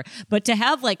whatever. But to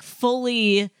have like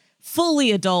fully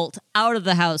adult out of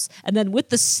the house and then with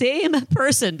the same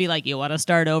person be like, you want to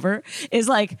start over, is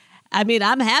like, I mean,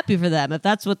 I'm happy for them if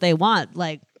that's what they want.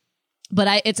 Like, but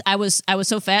I was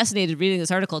so fascinated reading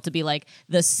this article to be like,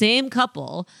 the same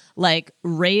couple like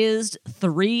raised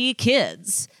 3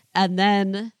 kids and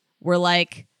then were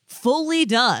like fully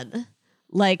done.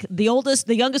 Like the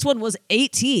youngest one was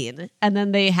 18, and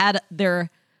then they had their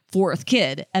 4th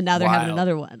kid, and now they're having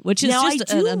another one, which is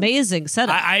an amazing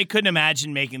setup. I couldn't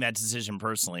imagine making that decision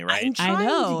personally, right? I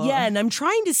know. And I'm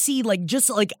trying to see,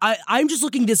 I'm just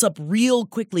looking this up real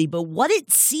quickly, but what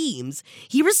it seems,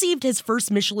 he received his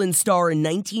first Michelin star in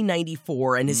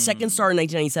 1994 and his second star in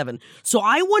 1997. So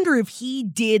I wonder if he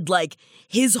did, like,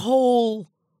 his whole,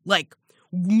 like,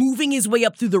 moving his way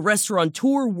up through the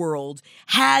restaurateur world,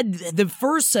 had the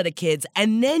first set of kids,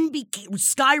 and then became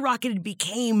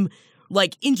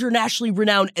like internationally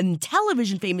renowned and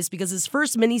television famous, because his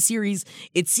first miniseries,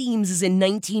 it seems, is in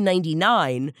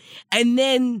 1999, and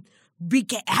then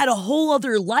had a whole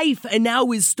other life and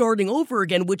now is starting over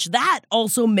again, which that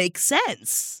also makes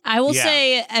sense. I will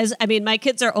say, my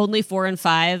kids are only 4 and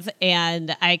 5,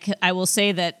 and I will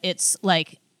say that it's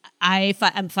like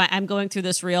I'm going through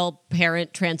this real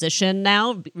parent transition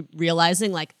now,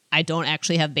 realizing like I don't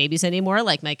actually have babies anymore.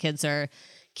 Like my kids are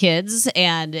kids,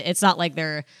 and it's not like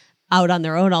they're out on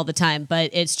their own all the time, but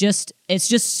it's just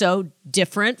so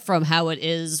different from how it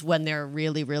is when they're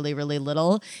really, really, really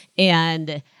little.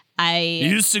 And I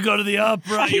used to go to the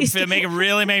opera. You make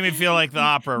me feel like the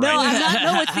opera right now. I'm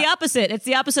not. No, it's the opposite. It's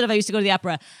the opposite of I used to go to the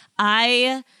opera.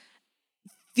 I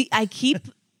keep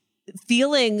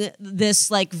feeling this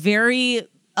like very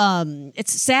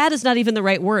it's sad is not even the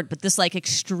right word, but this like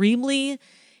extremely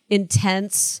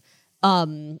intense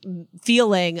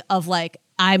feeling of like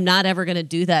I'm not ever going to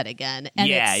do that again. And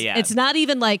it's not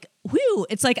even like, whew,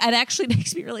 it's like, it actually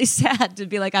makes me really sad to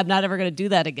be like, I'm not ever going to do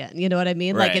that again. You know what I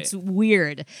mean? Right. Like, it's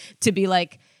weird to be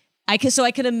like, I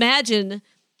can imagine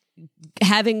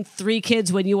having 3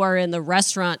 kids when you are in the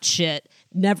restaurant shit,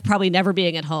 probably never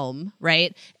being at home,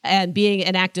 right? And being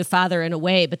an active father in a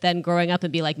way, but then growing up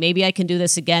and be like, maybe I can do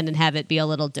this again and have it be a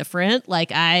little different.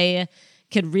 Like, I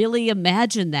could really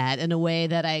imagine that in a way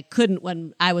that I couldn't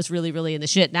when I was really, really in the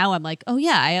shit. Now I'm like, oh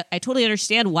yeah, I totally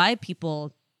understand why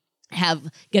people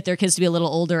get their kids to be a little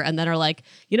older and then are like,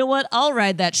 you know what, I'll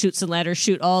ride that Chutes and Ladders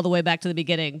shoot all the way back to the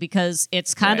beginning, because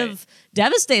it's kind of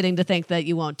devastating to think that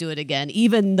you won't do it again,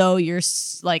 even though you're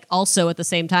like also at the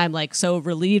same time like so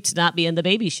relieved to not be in the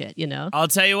baby shit, you know? I'll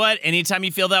tell you what, anytime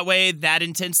you feel that way that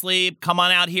intensely, come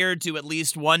on out here to at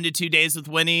least 1 to 2 days with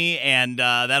Winnie, and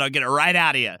that'll get it right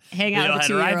out of you. Hang out with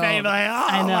a 2-year-old. Right, like,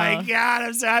 oh my God,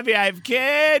 I'm so happy I have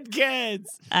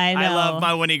kids. I know. I love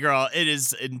my Winnie girl. It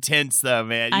is intense though,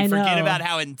 man. You forget about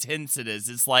how intense it is.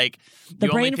 It's like the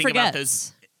you brain only think forgets. about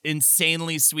those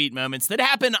insanely sweet moments that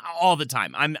happen all the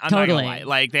time. I'm Totally. not gonna lie.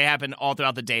 Like, they happen all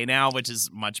throughout the day now, which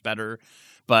is much better.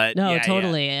 But no, yeah,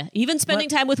 totally. Yeah. Even spending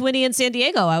time with Winnie in San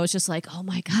Diego, I was just like, oh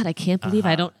my God, I can't believe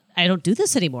I don't do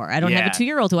this anymore. I don't have a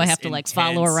 2-year-old who I have to like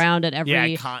follow around at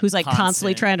every who's like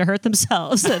constantly trying to hurt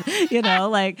themselves, and you know,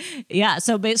 like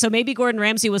So maybe Gordon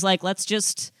Ramsay was like, let's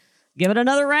just give it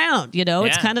another round, you know?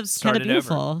 It's kind of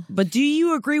beautiful. Over. But do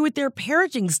you agree with their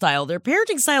parenting style? Their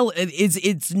parenting style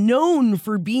it's known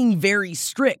for being very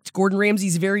strict. Gordon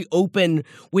Ramsay's very open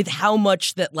with how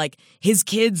much that like his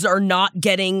kids are not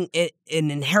getting an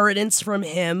inheritance from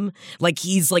him. Like,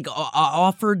 he's like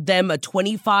offered them a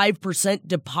 25%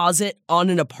 deposit on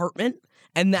an apartment,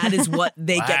 and that is what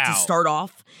they get to start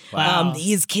off. Wow.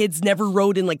 His kids never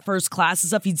rode in like first class and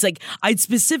stuff. He's like, I'd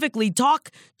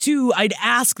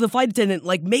ask the flight attendant,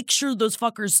 like, make sure those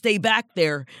fuckers stay back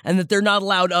there and that they're not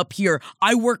allowed up here.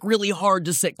 I work really hard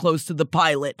to sit close to the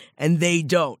pilot, and they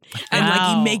don't. And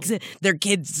like, he makes it, their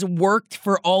kids worked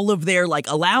for all of their like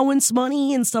allowance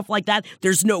money and stuff like that.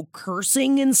 There's no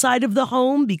cursing inside of the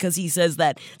home, because he says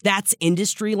that that's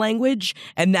industry language,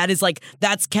 and that is like,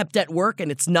 that's kept at work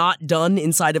and it's not done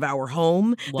inside of our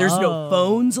home. Whoa. There's no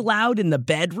phones allowed in the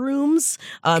bedrooms.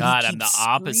 God, I'm the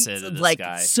opposite of this like,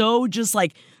 guy. So just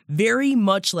like very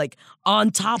much like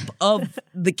on top of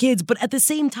the kids. But at the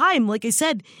same time, like I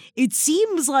said, it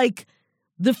seems like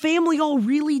the family all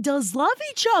really does love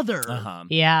each other. Uh-huh.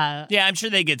 Yeah. Yeah, I'm sure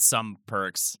they get some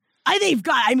perks.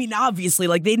 Obviously,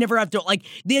 like, they never have to, like,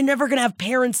 they're never going to have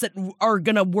parents that are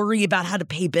going to worry about how to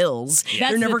pay bills. That's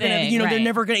they're never the thing, to, right. they're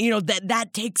never going to,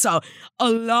 that takes a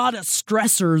lot of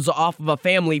stressors off of a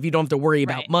family if you don't have to worry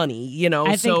about money, you know?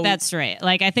 I think that's right.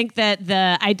 Like, I think that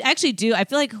I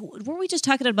feel like, were we just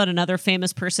talking about another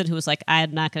famous person who was like,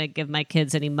 I'm not going to give my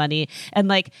kids any money? And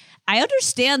like, I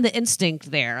understand the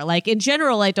instinct there. Like, in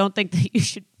general, I don't think that you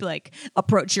should like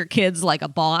approach your kids like a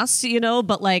boss, you know?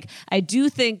 But like, I do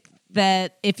think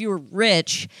that if you were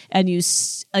rich and you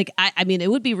like, I mean, it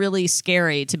would be really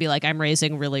scary to be like, I'm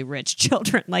raising really rich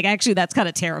children. Like, actually, that's kind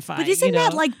of terrifying. But isn't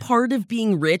that like part of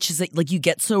being rich? Is that like you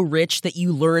get so rich that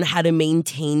you learn how to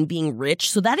maintain being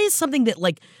rich? So that is something that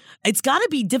like, it's got to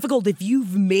be difficult if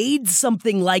you've made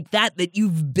something like that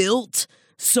you've built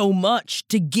so much,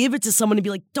 to give it to someone and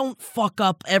be like, don't fuck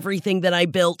up everything that I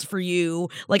built for you.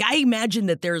 Like, I imagine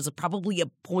that there's probably a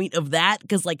point of that,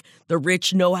 because like the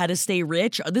rich know how to stay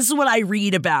rich. This is what I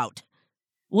read about.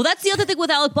 Well, that's the other thing with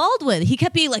Alec Baldwin. He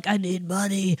kept being like, I need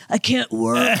money. I can't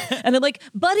work. And I'm like,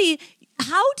 buddy,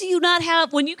 how do you not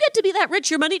have, when you get to be that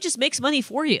rich, your money just makes money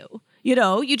for you. You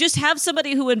know, you just have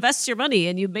somebody who invests your money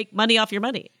and you make money off your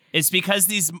money. It's because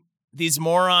these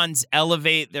morons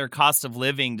elevate their cost of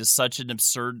living to such an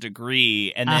absurd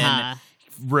degree and then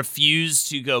refuse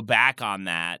to go back on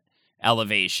that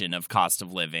elevation of cost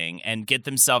of living and get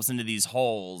themselves into these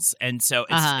holes. And so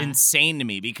it's insane to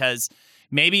me because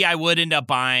maybe I would end up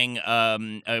buying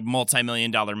a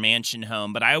multi-million-dollar mansion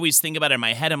home, but I always think about it in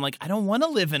my head. I'm like, I don't want to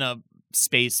live in a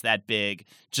space that big,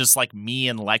 just like me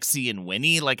and Lexi and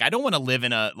Winnie. Like, I don't want to live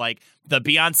in the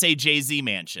Beyonce Jay-Z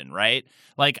mansion, right?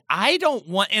 Like, I don't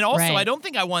want, and also I don't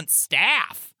think I want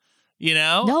staff. You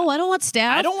know? No, I don't want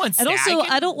staff. I don't want staff. And also,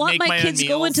 I don't want my kids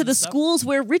going to the schools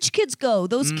where rich kids go.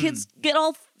 Those kids get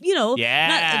all,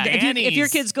 if your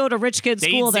kids go to rich kids'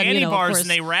 school, then, of course, and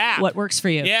they rap. What works for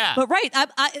you. Yeah. But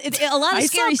a lot of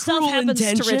scary stuff happens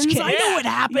to rich kids. I know what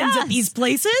happens at these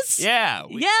places. Yeah.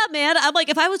 Yeah, man. I'm like,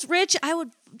 if I was rich, I would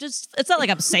it's not like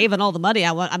I'm saving all the money.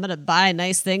 I'm going to buy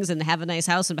nice things and have a nice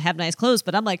house and have nice clothes.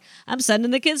 But I'm like, I'm sending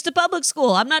the kids to public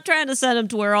school. I'm not trying to send them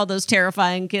to where all those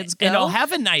terrifying kids go. And I'll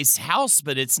have a nice house,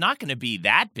 but it's not going to be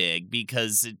that big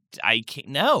because I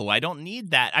don't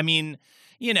need that. I mean,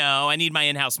 I need my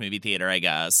in-house movie theater, I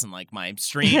guess, and like my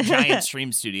giant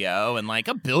stream studio and like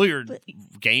a billiard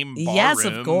game bar yes,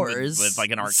 room of course, with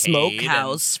like an arcade,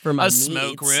 smokehouse for my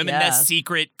smoke room, and that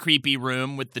secret creepy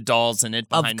room with the dolls in it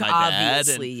behind my bed,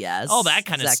 obviously, yes, all that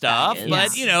kind of stuff.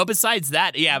 But besides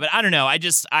that, but I don't know.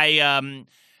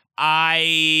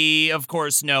 I, of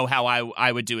course, know how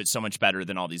I would do it so much better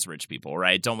than all these rich people,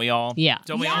 right? Don't we all? Yeah.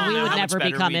 Don't we all? We would never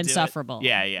become insufferable.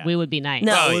 Yeah. We would be nice.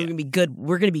 No, we're going to be good.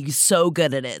 We're going to be so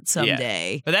good at it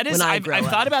someday. Yeah. But that is, I've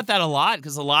thought about that a lot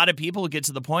because a lot of people get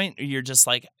to the point where you're just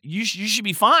like, you should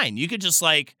be fine. You could just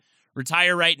like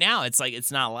retire right now. It's like,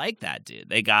 it's not like that, dude.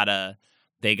 They gotta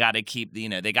keep,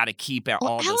 they gotta keep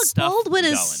all this stuff Alec Baldwin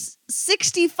going. Is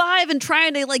 65 and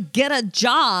trying to like get a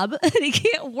job and he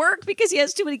can't work because he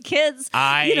has too many kids.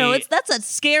 That's a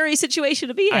scary situation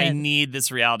to be in. I need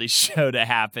this reality show to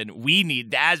happen. We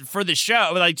need that for the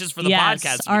show, like just for the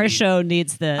podcast. Our show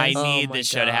needs this. I need this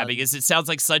show to happen because it sounds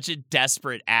like such a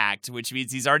desperate act, which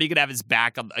means he's already gonna have his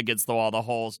back against the wall the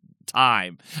whole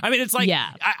time. I mean, it's like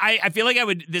I feel like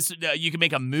you could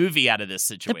make a movie out of this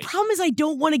situation. The problem is I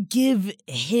don't want to give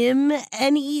him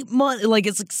any money. Like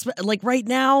like right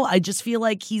now, I just feel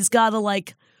like he's got to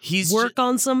work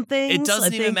on some things. It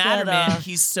doesn't even matter, man.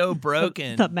 He's so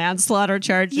broken. The manslaughter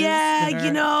charges. Yeah,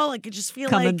 I just feel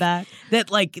coming back.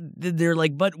 That they're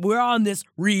like, but we're on this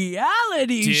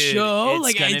reality show.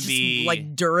 It's gonna be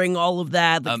like during all of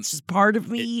that. Like, it's just part of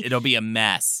me. It'll be a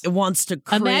mess. It wants to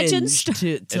cringe.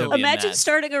 Imagine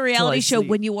starting a reality show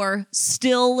when you are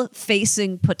still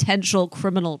facing potential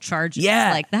criminal charges.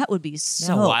 Yeah, like that would be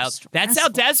so wild. Stressful. That's how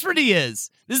desperate he is.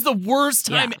 This is the worst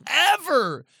time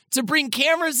ever to bring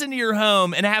cameras into your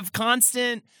home and have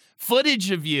constant footage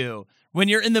of you when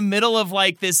you're in the middle of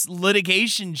like this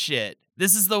litigation shit.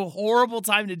 This is the horrible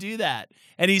time to do that.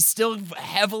 And he's still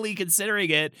heavily considering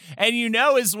it. And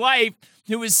his wife,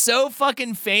 who is so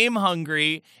fucking fame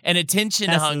hungry and attention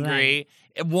hungry,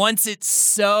 wants it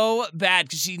so bad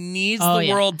because she needs the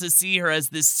world to see her as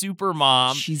this super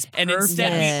mom. She's perfect. And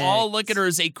instead we all look at her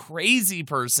as a crazy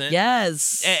person.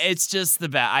 Yes. It's just the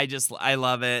best. I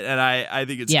love it. And I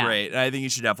think it's great. And I think you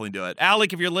should definitely do it.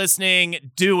 Alec, if you're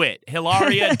listening, do it.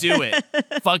 Hilaria, do it.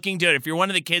 Fucking do it. If you're one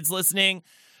of the kids listening,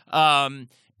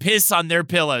 piss on their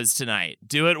pillows tonight.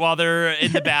 Do it while they're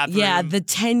in the bathroom. Yeah, the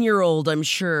 10-year-old, I'm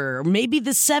sure. Maybe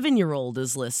the 7-year-old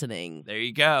is listening. There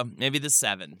you go. Maybe the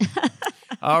 7.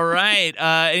 All right.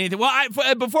 Anything? Well,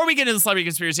 before we get into the celebrity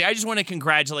conspiracy, I just want to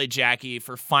congratulate Jackie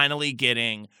for finally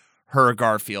getting her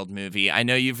Garfield movie. I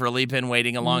know you've really been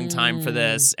waiting a long time for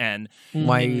this, and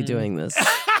why are you doing this?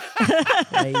 Why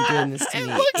are you doing this to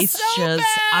me? It's so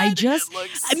bad.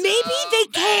 Maybe they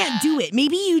can't do it.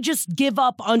 Maybe you just give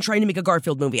up on trying to make a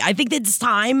Garfield movie. I think that it's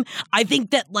time. I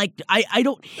think that I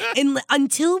don't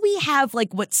until we have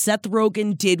like what Seth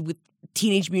Rogen did with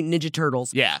Teenage Mutant Ninja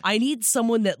Turtles. Yeah. I need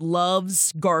someone that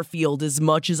loves Garfield as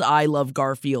much as I love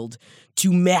Garfield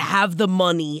to have the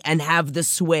money and have the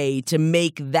sway to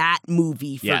make that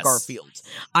movie for Garfield.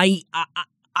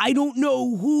 I don't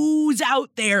know who's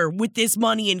out there with this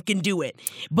money and can do it,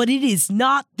 but it is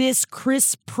not this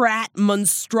Chris Pratt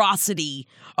monstrosity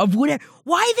of whatever.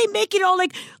 Why they make it all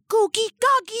like googie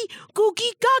goggy,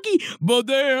 but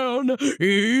then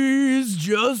he's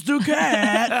just a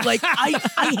cat. Like I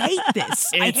hate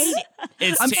this. I hate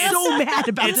it. I'm so mad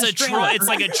about this. It's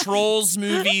like a Trolls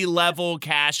movie level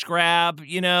cash grab.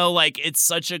 Like it's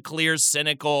such a clear,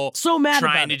 cynical. So mad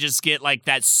trying about to it. just get like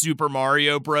that Super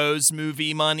Mario Bros.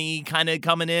 Movie money kind of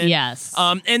coming in. Yes.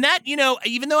 And that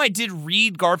even though I did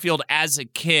read Garfield as a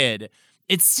kid,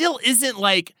 it still isn't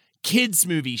like kids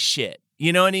movie shit.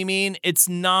 You know what I mean? It's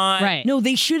not right. No,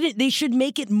 they shouldn't. They should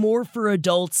make it more for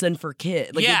adults than for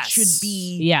kids. Like it should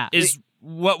be. Yeah.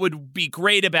 would be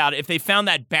great about it if they found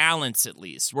that balance at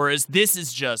least. Whereas this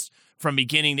is just from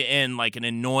beginning to end like an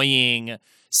annoying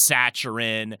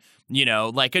saccharine,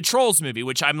 like a Trolls movie,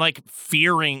 which I'm like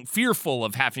fearful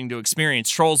of having to experience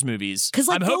Trolls movies. Because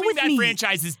I'm hoping that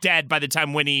franchise is dead by the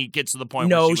time Winnie gets to the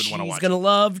point where she would want to watch. No, she's gonna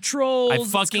love Trolls. I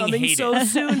fucking hate so it.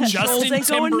 Soon. Justin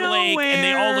Timberlake, and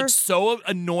they all look so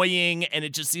annoying, and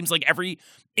it just seems like every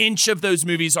inch of those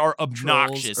movies are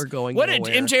obnoxious. Trolls are going what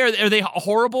nowhere. MJ, are they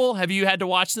horrible? Have you had to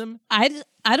watch them? I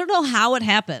don't know how it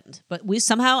happened, but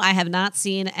I have not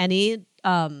seen any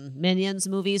Minions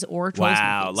movies or Trolls movies.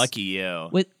 Wow, lucky you.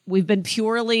 We've been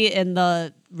purely in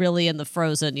the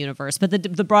Frozen universe, but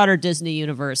the broader Disney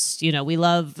universe. We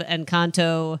love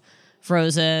Encanto,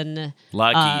 Frozen,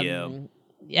 lucky you,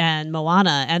 and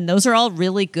Moana, and those are all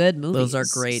really good movies. Those are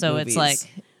great. So movies. It's like.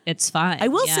 It's fine. I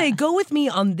will say, go with me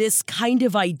on this kind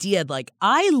of idea. Like,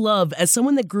 I love, as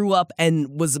someone that grew up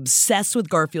and was obsessed with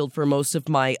Garfield for most of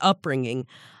my upbringing,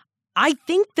 I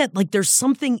think that, like, there's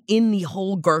something in the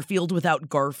whole Garfield without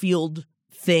Garfield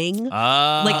thing. Like,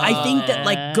 I think that,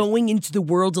 like, going into the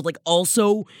world of, like,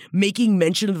 also making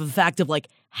mention of the fact of, like,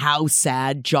 how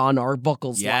sad John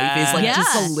Arbuckle's life is, like,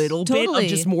 just a little bit of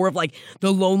just more of, like,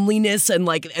 the loneliness and,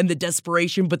 like, and the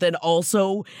desperation, but then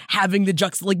also having the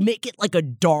like, make it, like, a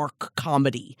dark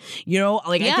comedy,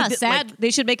 Like, I think that, sad. like,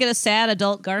 they should make it a sad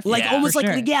adult Garfield. like, almost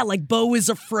like, like, Beau is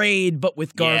Afraid, but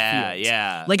with Garfield.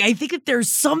 Yeah. Like, I think that there's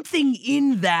something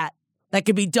in that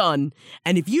could be done.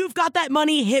 And if you've got that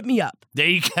money, hit me up. There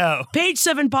you go.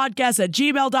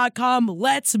 page7podcast@gmail.com.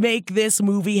 Let's make this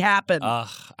movie happen.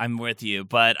 I'm with you,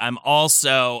 but I'm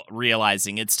also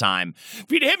realizing it's time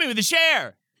for you to hit me with a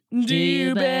share. Do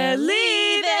you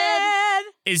believe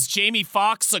it? Is Jamie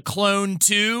Foxx a clone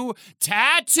too?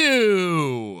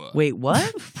 Tattoo. Wait,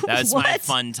 what? That's my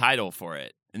fun title for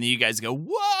it. And then you guys go,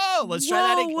 whoa, let's try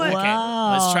that again. Okay,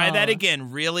 let's try that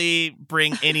again. Really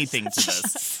bring anything to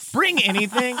this. Bring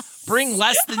anything. Bring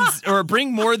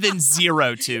bring more than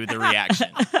 0 to the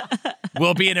reaction.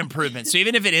 Will be an improvement. So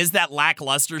even if it is that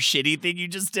lackluster, shitty thing you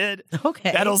just did,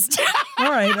 okay, that'll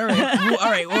all right. All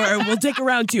right. We'll take a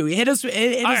round 2. Hit us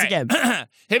again.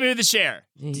 Hit me with a share.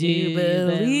 Do you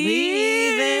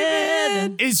believe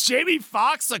it? Is Jamie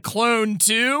Foxx a clone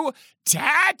too?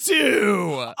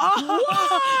 Tattoo. Oh my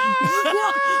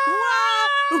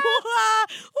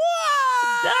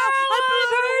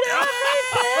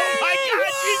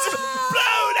God, she's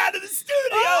blown out of the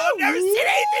studio. I've never seen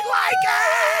anything like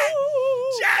it.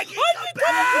 Jackie,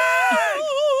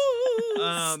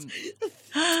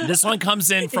 this one comes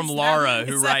in from Laura,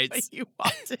 who writes.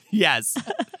 Yes.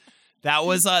 That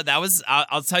was.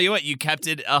 I'll tell you what. You kept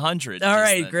it 100. All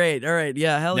right, great. All right,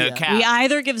 yeah, hell no yeah. cap. We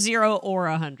either give 0 or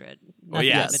 100. Well,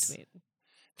 yes. Between.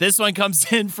 This one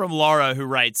comes in from Laura, who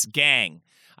writes, "Gang,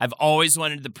 I've always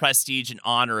wanted the prestige and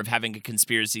honor of having a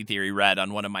conspiracy theory read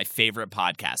on one of my favorite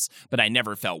podcasts, but I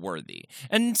never felt worthy.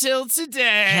 Until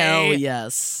today." Hell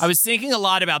yes. I was thinking a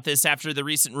lot about this after the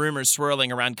recent rumors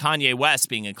swirling around Kanye West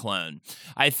being a clone.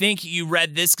 I think you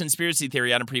read this conspiracy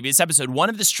theory on a previous episode. One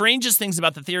of the strangest things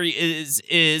about the theory is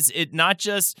it's not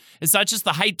just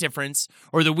the height difference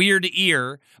or the weird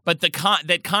ear, but that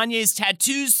Kanye's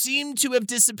tattoos seem to have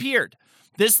disappeared.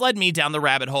 This led me down the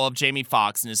rabbit hole of Jamie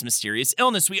Foxx and his mysterious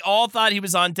illness. We all thought he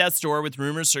was on death's door with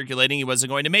rumors circulating he wasn't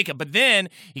going to make it, but then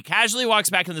he casually walks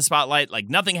back in the spotlight like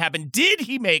nothing happened. Did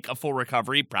he make a full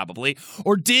recovery? Probably.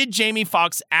 Or did Jamie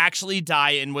Foxx actually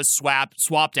die and was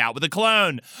swapped out with a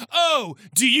clone? Oh,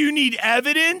 do you need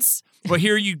evidence? Well,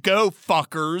 here you go,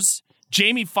 fuckers.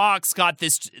 Jamie Foxx got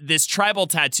this tribal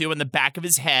tattoo on the back of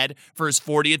his head for his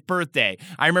 40th birthday.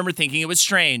 I remember thinking it was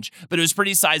strange, but it was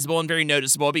pretty sizable and very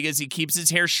noticeable because he keeps his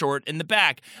hair short in the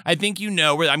back. I think you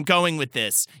know where I'm going with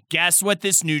this. Guess what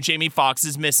this new Jamie Foxx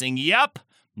is missing? Yep.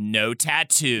 No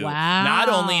tattoo. Wow. Not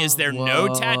only is there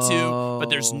no tattoo, but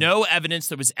there's no evidence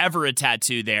there was ever a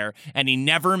tattoo there, and he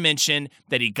never mentioned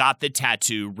that he got the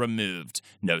tattoo removed.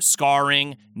 No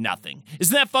scarring, nothing.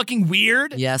 Isn't that fucking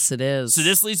weird? Yes, it is. So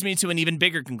this leads me to an even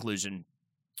bigger conclusion.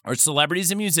 Are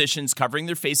celebrities and musicians covering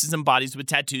their faces and bodies with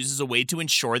tattoos as a way to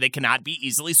ensure they cannot be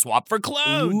easily swapped for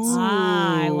clones?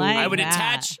 I like I would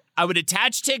that.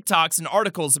 attach TikToks and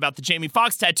articles about the Jamie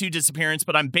Foxx tattoo disappearance,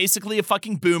 but I'm basically a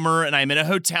fucking boomer and I'm in a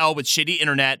hotel with shitty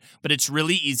internet, but it's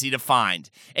really easy to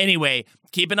find. Anyway,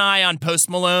 keep an eye on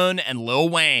Post Malone and Lil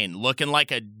Wayne. Looking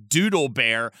like a doodle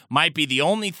bear might be the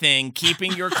only thing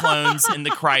keeping your clones in the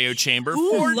cryo chamber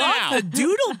for now. The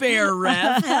doodle bear,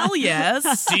 Rev. Hell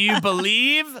yes. Do you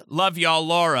believe? Love y'all,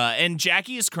 Laura. And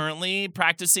Jackie is currently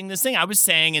practicing this thing. I was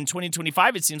saying in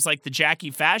 2025, it seems like the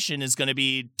Jackie fashion is going to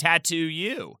be tattoo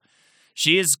you.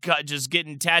 she is just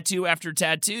getting tattoo after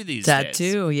tattoo these days.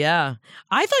 Tattoo, yeah.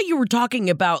 I thought you were talking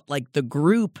about like the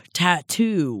group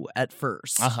Tattoo at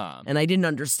first. And I didn't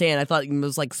understand. I thought it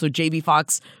was like, so Jamie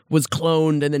Foxx was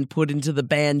cloned and then put into the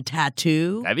band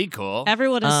Tattoo. That'd be cool.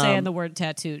 Everyone is saying the word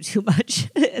tattoo too much.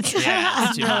 It's too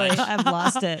much. I've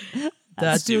lost it.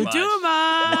 Tattoo too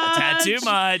much. Tattoo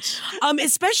much.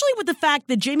 Especially with the fact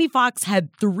that Jamie Foxx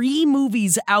had 3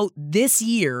 movies out this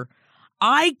year.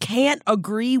 I can't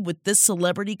agree with this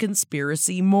celebrity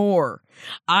conspiracy more.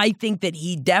 I think that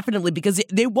he definitely, because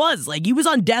it was like he was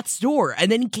on death's door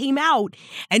and then he came out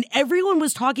and everyone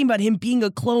was talking about him being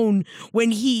a clone when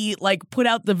he like put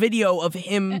out the video of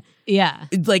him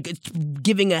like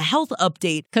giving a health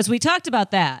update. Because we talked about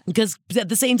that. Because at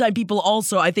the same time, people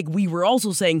also, I think we were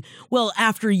also saying, well,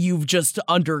 after you've just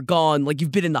undergone, like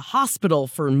you've been in the hospital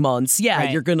for months,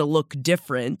 you're going to look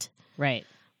different. Right.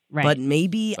 But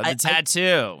maybe the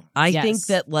tattoo. I think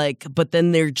that like, but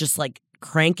then they're just like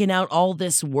cranking out all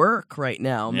this work right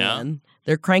now, man.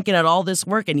 They're cranking out all this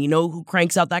work, and you know who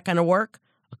cranks out that kind of work?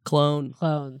 A clone.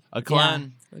 A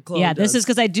clone. Yeah, this is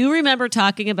because I do remember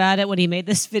talking about it when he made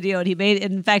this video, and he made,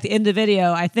 in fact, in the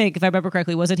video, I think, if I remember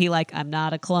correctly, wasn't he like, I'm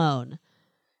not a clone?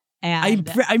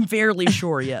 And I'm fairly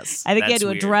sure, yes. I think he had to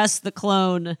address the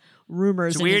clone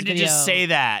rumors. It's weird to just say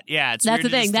that. Yeah, it's that's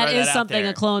weird the thing. That is something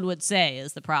a clone would say.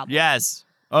 Is the problem? Yes.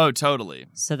 Oh, totally.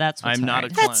 So that's what's I'm not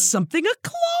hard. a clone. That's something a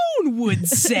clone would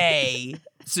say.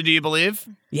 So do you believe?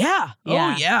 Yeah.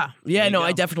 Yeah. Oh, yeah. Yeah, no,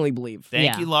 I definitely believe.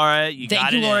 Thank you, Laura. You got it.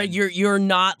 Thank you, Laura. You're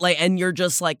not like, and you're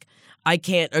just like, I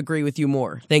can't agree with you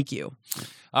more. Thank you.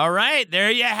 All right,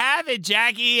 there you have it,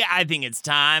 Jackie. I think it's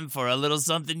time for a little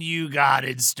something you got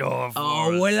in store for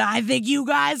us. Well, I think you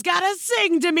guys gotta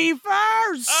sing to me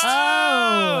first.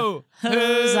 Oh,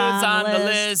 who's on the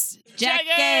list?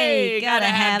 Jackie, gotta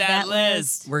have that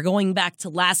list. We're going back to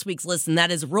last week's list, and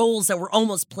that is roles that were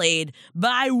almost played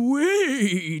by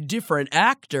way different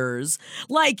actors,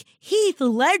 like Heath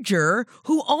Ledger,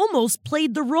 who almost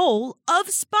played the role of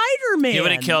Spider-Man. He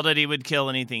would have killed it. He would kill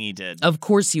anything he did. Of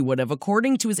course he would have.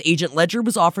 According to his agent, Ledger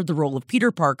was offered the role of Peter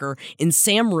Parker in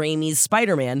Sam Raimi's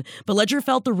Spider-Man, but Ledger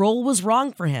felt the role was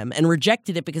wrong for him and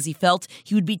rejected it because he felt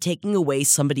he would be taking away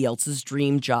somebody else's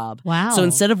dream job. Wow. So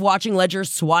instead of watching Ledger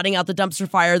swatting out the dumpster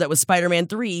fire that was Spider-Man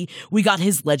 3, we got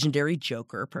his legendary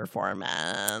Joker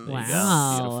performance.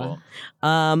 Wow. Beautiful.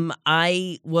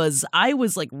 I was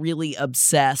like really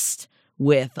obsessed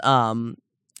with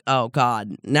oh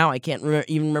God, now I can't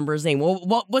even remember his name.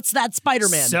 Well, what's that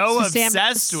Spider-Man? So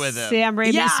obsessed with him. Sam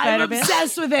Raimi's Spider-Man. I'm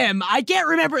obsessed with him. I can't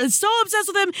remember. I'm so obsessed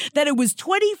with him that it was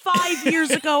 25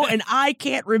 years ago and I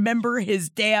can't remember his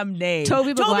damn name.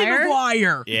 Tobey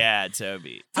Maguire? Yeah,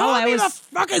 Toby. Tobey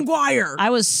fucking Maguire. I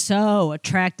was so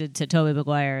attracted to Tobey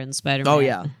Maguire and Spider-Man. Oh,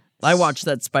 yeah. I watched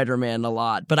that Spider-Man a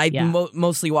lot, but I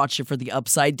mostly watched it for the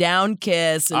upside down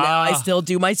kiss, and now I still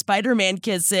do my Spider-Man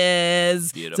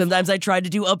kisses. Beautiful. Sometimes I try to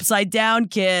do upside down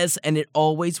kiss, and it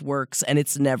always works, and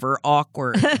it's never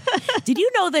awkward. Did you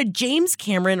know that James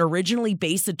Cameron originally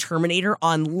based the Terminator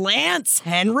on Lance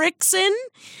Henriksen?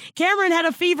 Cameron had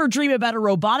a fever dream about a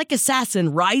robotic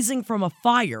assassin rising from a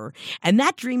fire, and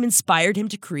that dream inspired him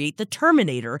to create the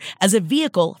Terminator as a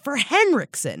vehicle for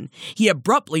Henriksen. He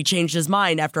abruptly changed his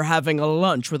mind after having a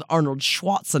lunch with Arnold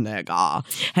Schwarzenegger.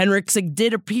 Henriksen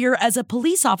did appear as a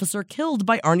police officer killed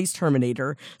by Arnie's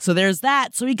Terminator, so there's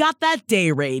that. So he got that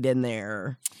day rate in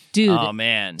there. Dude, oh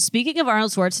man. Speaking of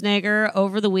Arnold Schwarzenegger,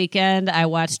 over the weekend I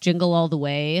watched Jingle All the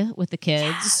Way with the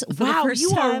kids. For Wow, the first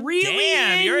you time. are really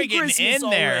Damn, you're getting Christmas in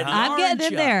there, already, huh? I'm getting in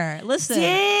aren't ya? there. Listen.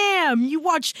 Damn, you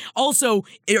watch. Also,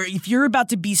 if you're about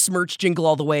to besmirch Jingle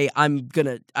All the Way, I'm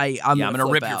gonna gonna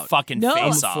rip your fucking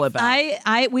face off. Flip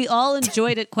out. We all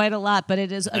enjoyed it quite a lot, but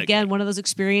it is again one of those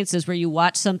experiences where you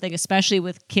watch something, especially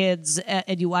with kids,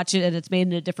 and you watch it and it's made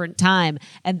in a different time.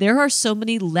 And there are so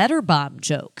many letter bomb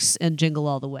jokes in Jingle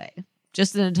All the Way.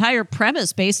 Just an entire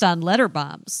premise based on letter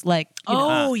bombs, like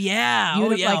yeah,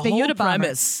 like the whole Unabomber.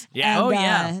 Premise. Yeah.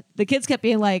 And, the kids kept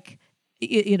being like,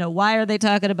 why are they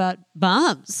talking about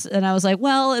bombs? And I was like,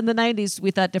 well, in the 90s, we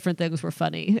thought different things were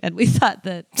funny. And we thought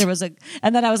that there was and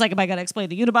then I was like, am I going to explain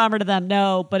the Unabomber to them?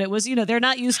 No, but it was, they're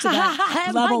not used to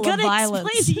that level of violence.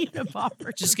 Explain the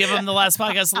Unabomber? Just give them the last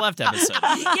podcast left episode.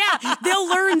 Yeah, they'll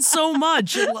learn so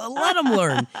much. Let them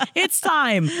learn. It's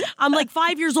time. I'm like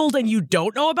 5 years old and you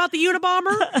don't know about the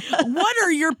Unabomber? What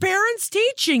are your parents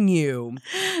teaching you?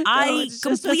 I it's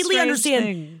just a completely strange understand.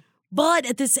 thing. But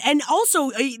at this, and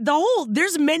also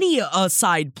there's many a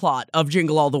side plot of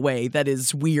Jingle All the Way that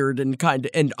is weird and kind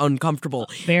of and uncomfortable.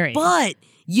 Very. But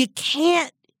you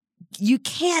can't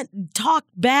talk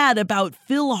bad about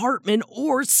Phil Hartman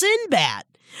or Sinbad.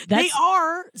 They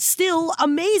are still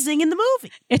amazing in the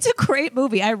movie. It's a great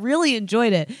movie. I really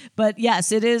enjoyed it. But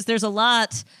yes, it is. There's a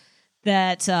lot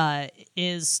that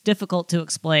is difficult to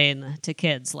explain to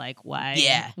kids, like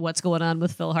what's going on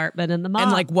with Phil Hartman and the mom.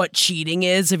 And like what cheating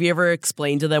is. Have you ever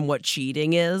explained to them what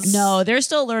cheating is? No, they're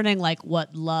still learning like what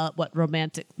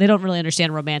romantic. They don't really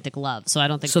understand romantic love, so I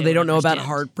don't think. So they don't know about understand.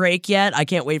 heartbreak yet. I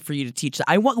can't wait for you to teach that.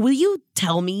 Will you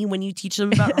tell me when you teach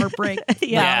them about heartbreak?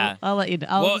 Yeah, I'll let you know.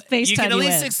 I'll FaceTime you can at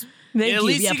least in.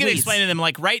 you can explain to them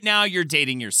like right now you're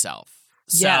dating yourself.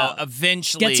 So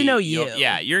eventually get to know you.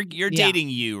 You're dating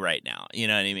you right now. You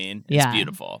know what I mean? It's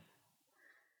beautiful.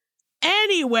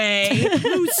 Anyway,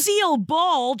 Lucille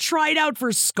Ball tried out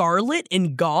for Scarlett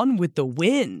in Gone with the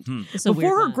Wind.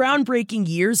 Before her groundbreaking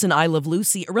years in I Love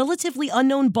Lucy, a relatively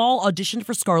unknown Ball auditioned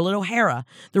for Scarlett O'Hara.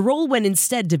 The role went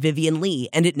instead to Vivien Leigh,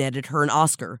 and it netted her an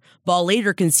Oscar. Ball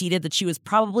later conceded that she was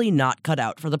probably not cut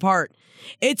out for the part.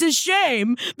 It's a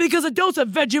shame, because a dose of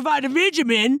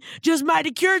Vegevitamin just might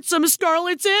have cured some of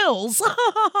Scarlett's ills.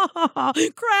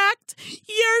 Cracked.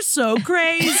 You're so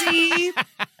crazy.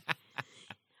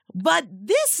 But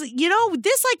this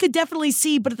I could definitely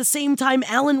see, but at the same time,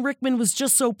 Alan Rickman was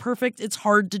just so perfect, it's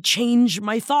hard to change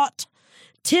my thought.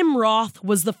 Tim Roth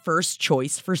was the first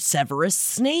choice for Severus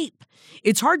Snape.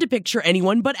 It's hard to picture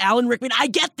anyone but Alan Rickman, I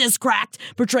get this, Cracked,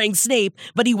 portraying Snape,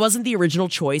 but he wasn't the original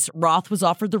choice. Roth was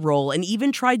offered the role and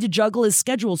even tried to juggle his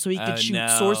schedule so he could shoot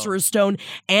Sorcerer's Stone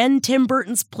and Tim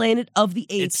Burton's Planet of the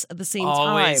Apes at the same time.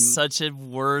 Always such a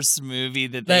worse movie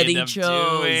that they end up doing.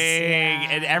 Yeah.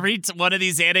 And every one of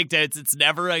these anecdotes, it's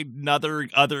never another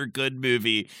other good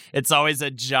movie. It's always a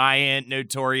giant,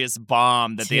 notorious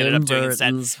bomb that they ended up doing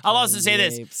instead. I'll also say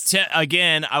this.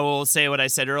 Again, I will say what I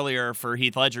said earlier for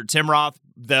Heath Ledger. Tim Roth,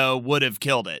 though, would have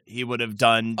killed it. He would have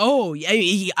done... Oh,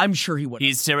 yeah, I'm sure he would have.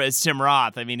 It's Tim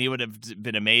Roth. I mean, he would have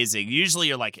been amazing. Usually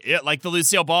you're like the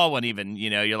Lucille Ball one even,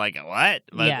 you're like, what?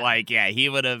 But he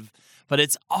would have...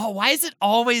 But why is it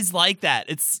always like that?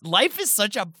 Life is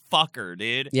such a fucker,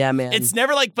 dude. Yeah, man. It's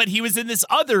never like, but he was in this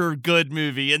other good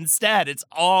movie instead. It's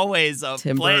always a...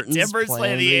 Tim Burton's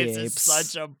Planet of the Apes is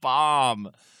such a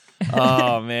bomb.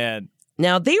 Oh, man.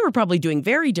 Now, they were probably doing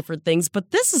very different things,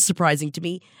 but this is surprising to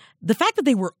me. The fact that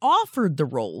they were offered the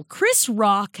role, Chris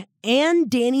Rock and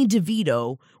Danny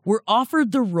DeVito were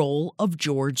offered the role of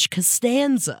George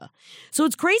Costanza. So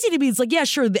it's crazy to me. It's like, yeah,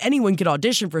 sure, anyone could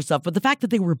audition for stuff, but the fact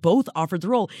that they were both offered the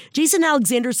role. Jason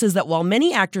Alexander says that while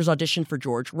many actors auditioned for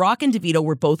George, Rock and DeVito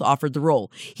were both offered the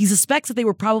role. He suspects that they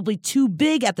were probably too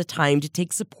big at the time to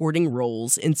take supporting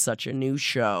roles in such a new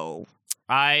show.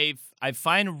 I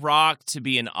find Rock to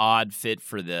be an odd fit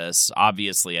for this.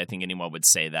 Obviously, I think anyone would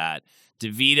say that.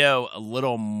 DeVito, a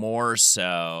little more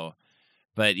so.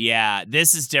 But yeah,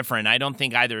 this is different. I don't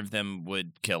think either of them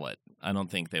would kill it. I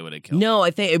don't think they would have killed it. No, I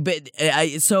think,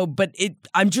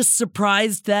 I'm just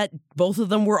surprised that both of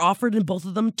them were offered and both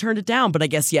of them turned it down. But I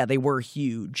guess, yeah, they were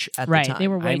huge at the time. Right, they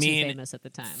were way too famous at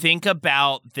the time. Think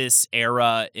about this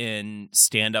era in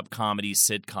stand-up comedy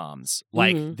sitcoms.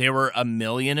 Like, there were a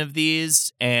million of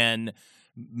these, and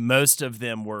most of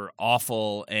them were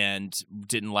awful and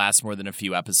didn't last more than a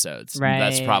few episodes. Right.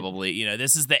 That's probably,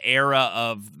 this is the era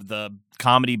of the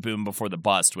comedy boom before the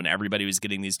bust when everybody was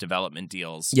getting these development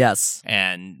deals. Yes.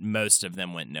 And most of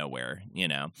them went nowhere,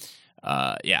 yeah.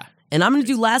 And I'm going to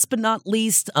do last but not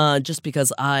least, just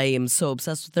because I am so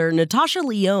obsessed with her, Natasha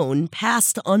Lyonne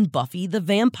passed on Buffy the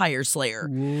Vampire Slayer.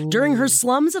 Ooh. During her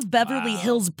Slums of Beverly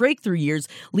Hills breakthrough years,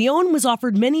 Lyonne was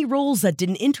offered many roles that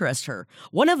didn't interest her.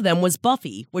 One of them was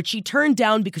Buffy, which she turned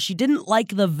down because she didn't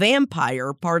like the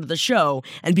vampire part of the show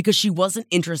and because she wasn't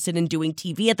interested in doing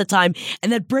TV at the time,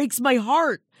 and that breaks my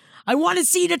heart. I want to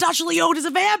see Natasha Lyonne as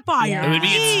a vampire.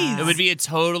 Yeah. It would be a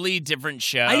totally different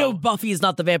show. I know Buffy is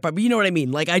not the vampire, but you know what I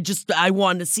mean. Like, I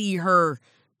want to see her.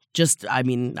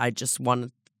 I just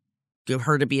want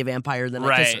her to be a vampire, then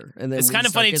I kiss her. And then it's kind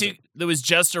of funny too. There was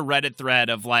just a Reddit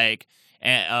thread of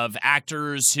of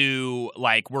actors who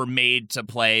were made to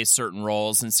play certain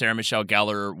roles, and Sarah Michelle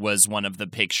Gellar was one of the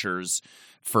pictures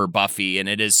for Buffy, and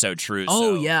it is so true.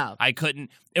 Oh, so yeah.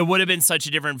 It would have been such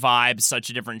a different vibe, such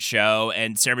a different show,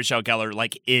 and Sarah Michelle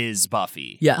Gellar, is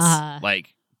Buffy. Yes.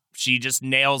 She just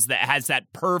nails that, has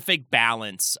that perfect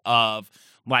balance of,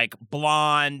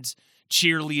 blonde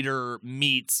cheerleader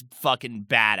meets fucking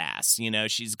badass.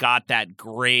 She's got that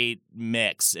great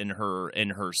mix in her,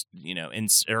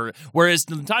 whereas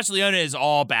Natasha Lyonne is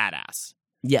all badass.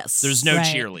 Yes. There's no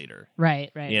Right. cheerleader.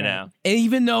 Right. You know?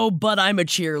 Even though, but I'm a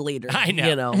cheerleader. I know.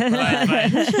 You know. But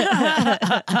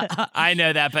I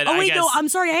know that, but Oh, I wait, guess... no, I'm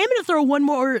sorry. I am going to throw one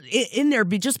more in there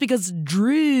just because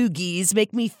droogies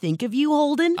make me think of you,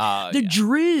 Holden. The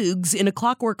Droogs in A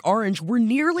Clockwork Orange were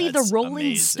nearly That's the Rolling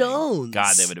amazing. Stones.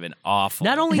 God, they would have been awful.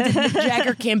 Not only did Mick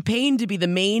Jagger campaign to be the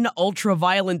main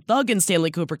ultra-violent thug in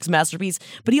Stanley Kubrick's masterpiece,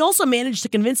 but he also managed to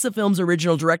convince the film's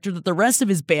original director that the rest of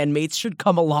his bandmates should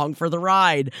come along for the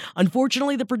ride.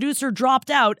 Unfortunately, the producer dropped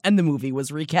out and the movie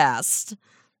was recast.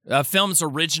 Film's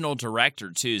original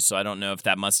director, too, so I don't know if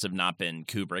that must have not been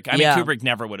Kubrick. I mean, Kubrick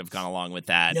never would have gone along with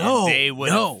that. No, They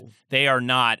would no. They are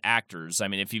not actors. I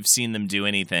mean, if you've seen them do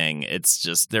anything, it's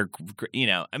just, they're, you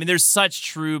know, I mean, they're such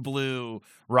true blue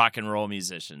rock and roll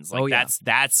musicians. Like,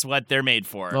 that's what they're made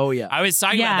for. Oh, yeah. I was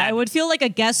talking about that. It would feel like a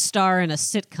guest star in a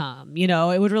sitcom. You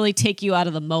know, it would really take you out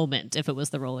of the moment if it was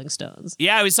the Rolling Stones.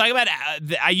 Yeah, I was talking about,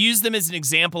 I used them as an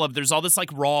example of, there's all this like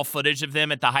raw footage of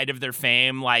them at the height of their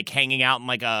fame, like hanging out in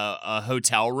like a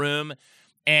hotel room.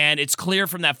 And it's clear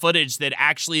from that footage that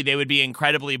actually they would be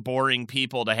incredibly boring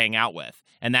people to hang out with.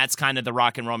 And that's kind of the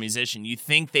rock and roll musician. You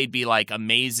think they'd be like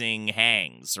amazing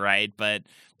hangs, right? But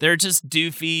they're just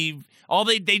doofy.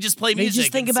 They just play music. They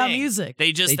just think and about sing. music.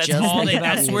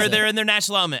 That's where they're in their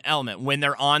national element when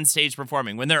they're on stage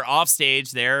performing. When they're off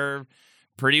stage, they're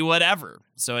pretty whatever.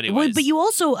 So anyways. Well, but you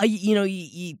also,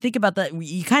 you think about that.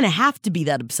 You kind of have to be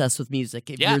that obsessed with music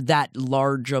if you're that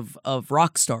large of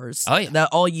rock stars. Oh, yeah. That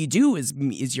all you do is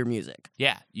your music.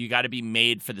 Yeah, you got to be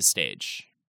made for the stage.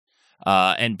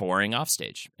 And boring off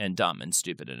stage, and dumb and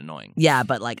stupid and annoying. Yeah,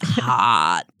 but like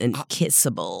hot and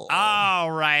kissable.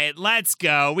 All right, let's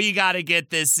go. We got to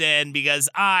get this in because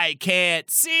I can't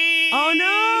see. Oh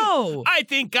no! I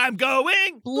think I'm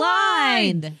going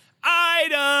Blind.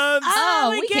 Items. Oh,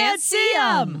 we can't see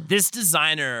them. This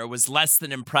designer was less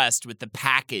than impressed with the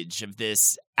package of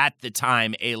this, at the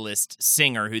time, A-list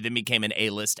singer who then became an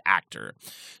A-list actor.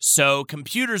 So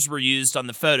computers were used on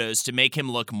the photos to make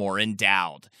him look more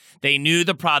endowed. They knew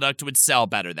the product would sell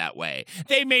better that way.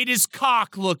 They made his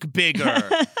cock look bigger.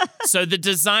 So the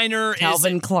designer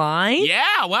Calvin Klein?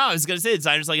 Yeah, wow. I was going to say the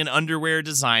designer's like an underwear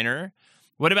designer.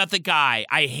 What about the guy?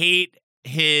 I hate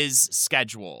his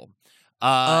schedule. You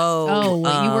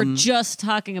were just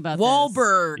talking about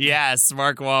Wahlberg. Yes,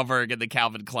 Mark Wahlberg in the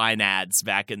Calvin Klein ads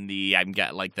back in the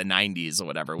the 90s or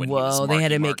whatever. When he was they had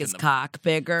to Marky make Mark his in the cock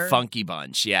bigger. Funky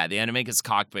Bunch. Yeah, they had to make his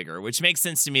cock bigger, which makes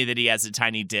sense to me that he has a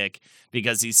tiny dick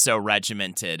because he's so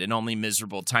regimented, and only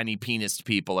miserable tiny penised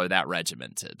people are that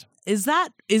regimented. Is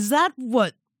that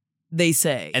what they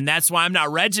say? And that's why I'm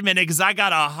not regimented, because I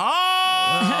got a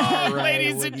hog,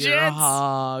 ladies and gents.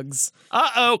 Hogs.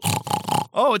 Uh-oh.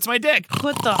 Oh, it's my dick.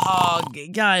 Put the hog.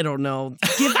 I don't know.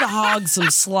 Give the hog some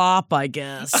slop, I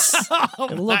guess.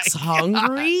 It looks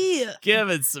hungry. Give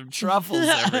it some truffles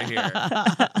over here.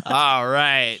 All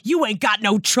right. You ain't got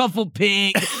no truffle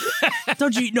pig.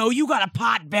 Don't you know you got a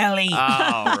pot belly?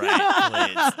 All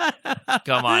right, please.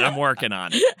 Come on, I'm working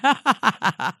on it.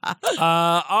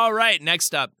 All right,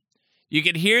 next up. You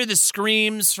could hear the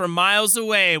screams from miles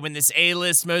away when this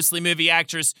A-list, mostly movie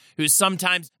actress who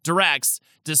sometimes directs,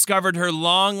 discovered her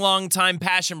long time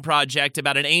passion project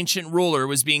about an ancient ruler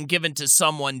was being given to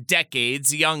someone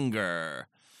decades younger.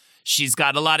 She's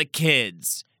got a lot of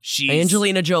kids. She's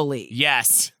Angelina Jolie.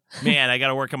 Yes. Man, I got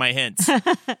to work on my hints.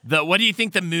 What do you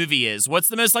think the movie is? What's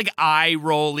the most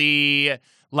eye-rolly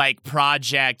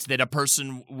project that a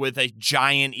person with a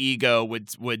giant ego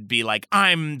would be like,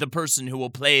 I'm the person who will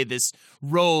play this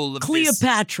role of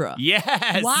Cleopatra.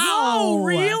 Yes. Wow,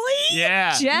 really?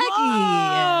 Yeah. Jackie.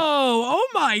 Oh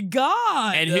my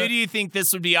God. And who do you think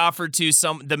this would be offered to?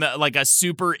 A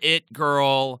super it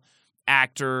girl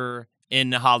actor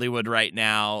in Hollywood right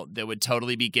now that would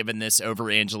totally be given this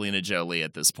over Angelina Jolie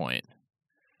at this point?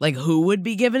 Like, who would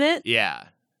be given it? Yeah.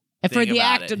 For the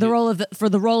actor, the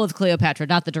role of Cleopatra,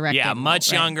 not the director. Yeah,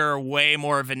 much younger, way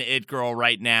more of an it girl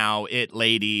right now, it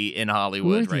lady in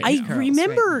Hollywood right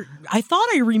now. I thought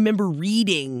I remember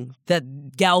reading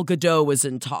that Gal Gadot was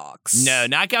in talks. No,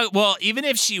 not Gal. Well, even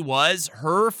if she was,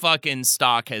 her fucking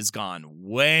stock has gone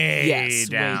way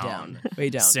down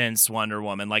since Wonder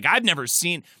Woman. Like, I've never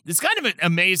seen. It's kind of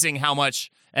amazing how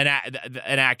much an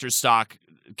actor's stock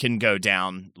can go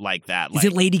down like that. Is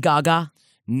it Lady Gaga?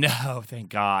 No, thank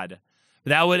God.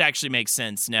 That would actually make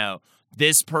sense. No,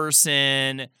 this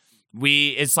person,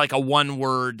 it's like a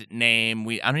one-word name.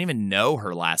 I don't even know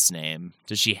her last name.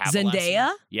 Does she have a last name?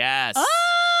 Zendaya? Yes.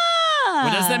 Ah!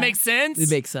 Well, doesn't that make sense? It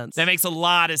makes sense. That makes a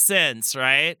lot of sense,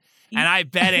 right? And I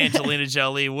bet Angelina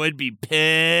Jolie would be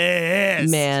pissed.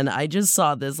 Man, I just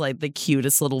saw this like the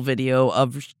cutest little video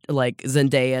of like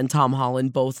Zendaya and Tom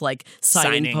Holland both like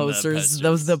signing the posters,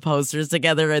 posters. the posters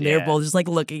together, and they're Yeah. both just like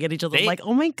looking at each other like,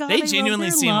 oh my god, They I love genuinely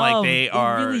their seem love. like they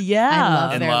are really, I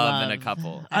love in their love love. in a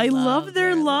couple. I love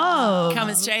their love.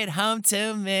 Coming straight home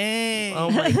to me. Oh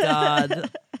my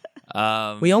god.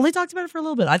 We only talked about it for a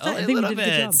little bit. I think we did a good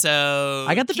job. So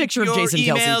I got the keep picture of your Jason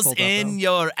Kelsey emails pulled up, in though.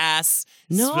 your ass.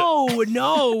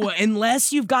 No,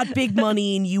 unless you've got big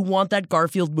money and you want that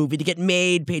Garfield movie to get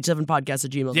made,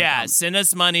 page7podcast@gmail.com. Yeah, send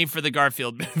us money for the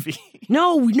Garfield movie.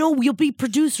 No, we'll be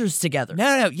producers together.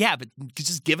 No, yeah, but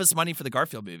just give us money for the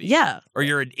Garfield movie. Yeah. Or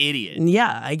you're an idiot.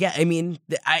 Yeah,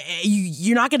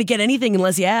 you're not going to get anything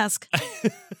unless you ask.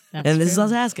 And this is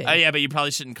us asking. Oh, yeah, but you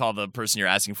probably shouldn't call the person you're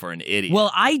asking for an idiot.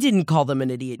 Well, I didn't call them an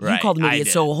idiot. You Right, called them an I idiot.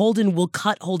 did. So we'll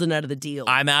cut Holden out of the deal.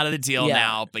 I'm out of the deal Yeah.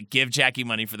 now, but give Jackie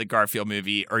money for the Garfield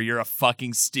movie or you're a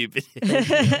fucking stupid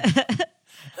idiot.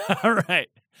 All right.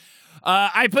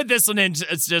 I put this one in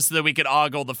just so that we could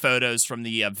ogle the photos from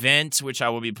the event, which I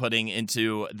will be putting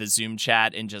into the Zoom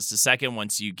chat in just a second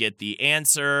once you get the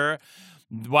answer.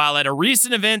 While at a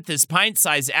recent event, this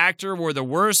pint-sized actor wore the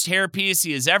worst hairpiece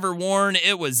he has ever worn.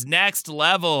 It was next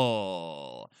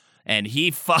level. And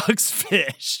he fucks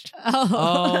fish.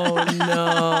 Oh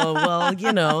no!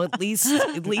 Well, at least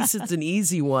it's an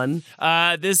easy one.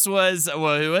 This was,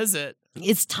 who is it?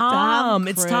 It's Tom.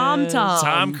 It's Tom.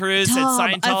 Tom Cruise at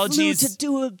Scientology's. I flew to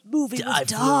do a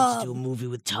movie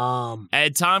with Tom.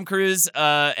 And Tom Cruise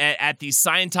at the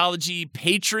Scientology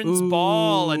Patrons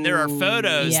Ball, and there are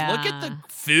photos. Yeah. Look at the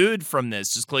food from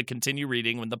this. Just click continue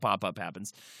reading when the pop-up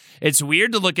happens. It's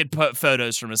weird to look at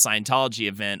photos from a Scientology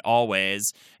event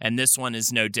always, and this one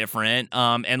is no different.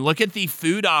 And look at the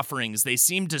food offerings. They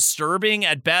seem disturbing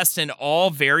at best and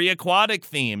all very aquatic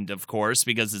themed, of course,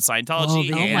 because it's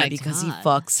Scientology. Oh and my because he God.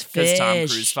 fucks fish. because Tom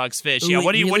Cruise fucks fish. Yeah, Ooh,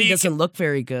 what do it you really doesn't look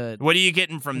very good. what are you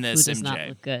getting from this, Food does MJ? not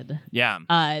look good. Yeah.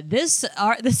 This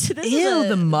Ew,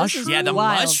 the mushroom. Yeah, the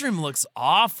wild. mushroom looks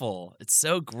awful. It's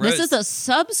so gross. This is a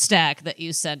Substack that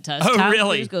you sent us. Oh, Tom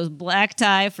really? Cruise goes black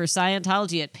tie for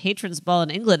Scientology at Patrons Ball in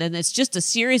England, and it's just a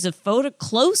series of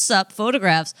close-up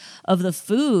photographs of the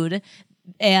food,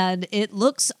 and it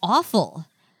looks awful.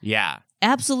 Yeah.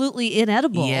 Absolutely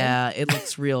inedible. Yeah, it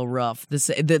looks real rough. There's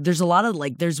a lot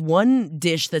of there's one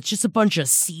dish that's just a bunch of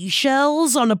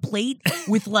seashells on a plate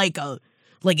with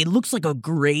it looks like a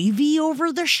gravy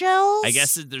over the shells. I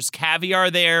guess there's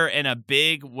caviar there and a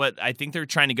big, what I think they're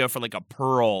trying to go for like a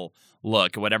pearl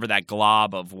look, whatever that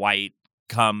glob of white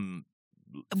cum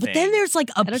But thing. then there's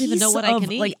like a I don't piece even know what of I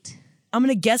can eat. I'm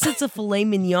gonna guess it's a filet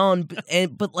mignon,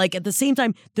 but like at the same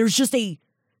time, there's just a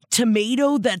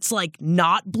tomato that's like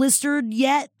not blistered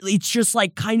yet. It's just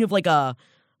like kind of like a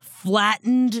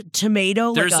flattened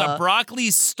tomato. There's like a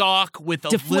broccoli stalk with a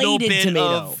little deflated bit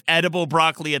tomato. of edible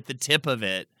broccoli at the tip of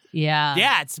it. Yeah.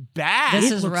 Yeah, it's bad.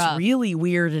 This It is looks rough. really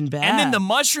weird and bad. And then the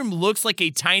mushroom looks like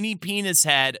a tiny penis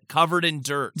head covered in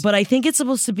dirt. But I think it's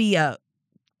supposed to be a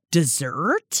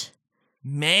dessert.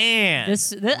 Man.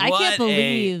 I what can't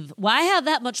believe why have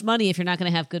that much money if you're not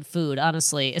going to have good food.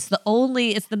 Honestly, it's the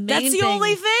main. That's the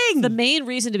only thing. The main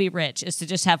reason to be rich is to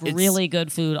just have really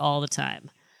good food all the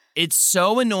time. It's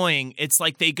so annoying. It's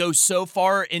like they go so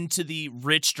far into the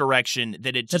rich direction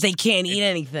that it That just they can't eat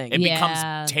anything. it Yeah.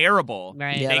 becomes terrible.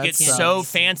 Right. Yeah, They that get sucks. so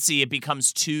fancy, it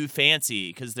becomes too fancy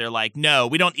because they're like, no,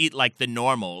 we don't eat like the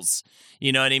normals.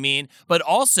 You know what I mean? But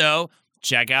also,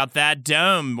 check out that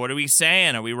dome. What are we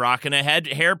saying? Are we rocking a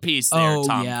hairpiece there,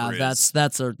 Tom Cruise?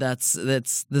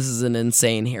 This is an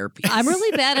insane hairpiece. I'm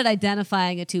really bad at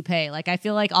identifying a toupee. Like, I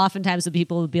feel like oftentimes the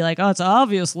people would be like, "Oh, it's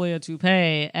obviously a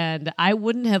toupee," and I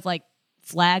wouldn't have like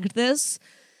flagged this.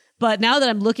 But now that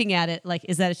I'm looking at it, like,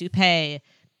 is that a toupee?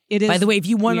 It is. By the way, if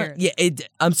you want weird. to,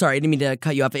 I'm sorry, I didn't mean to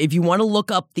cut you off. If you want to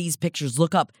look up these pictures,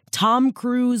 look up Tom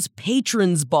Cruise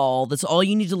Patrons Ball. That's all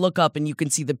you need to look up, and you can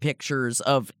see the pictures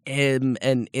of him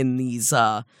and in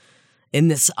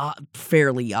this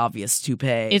fairly obvious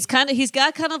toupee. He's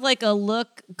got kind of like a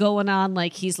look going on,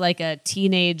 like he's like a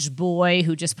teenage boy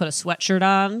who just put a sweatshirt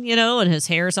on, and his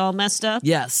hair's all messed up.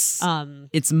 yes,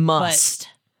 it's must.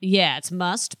 Yeah, it's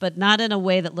must, but not in a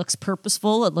way that looks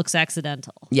purposeful. It looks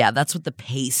accidental. Yeah, that's what the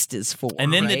paste is for.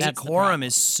 And then right? the decorum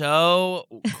is so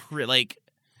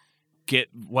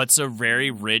what's a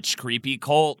very rich, creepy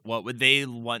cult? What would they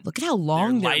want? Look at how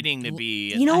long their they're- lighting to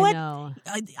be. You know I what? know.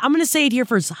 I'm going to say it here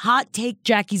first. Hot take,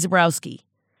 Jackie Zabrowski.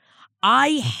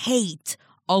 I hate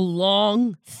a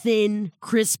long, thin,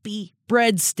 crispy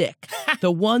breadstick.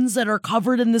 The ones that are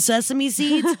covered in the sesame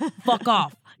seeds, fuck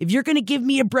off. If you're gonna give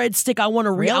me a breadstick, I want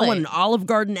I want an Olive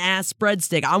Garden ass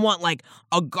breadstick. I want like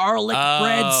a garlic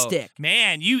breadstick.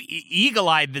 Man, you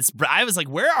eagle-eyed this. I was like,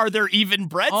 where are there even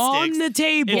breadsticks? On the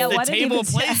table. It's the table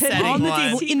place setting. On the one.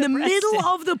 table. In the middle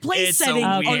of the place It's a setting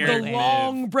are weird the move.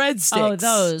 long breadsticks. Oh,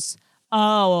 those.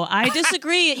 Oh, I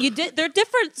disagree. They're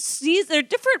different. They're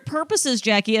different purposes,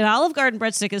 Jackie. An Olive Garden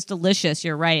breadstick is delicious.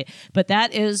 You're right, but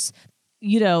that is,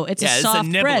 it's a soft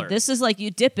nibbler. bread. This is like you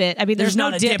dip it. I mean, there's no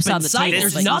not a dips dip on the inside. table.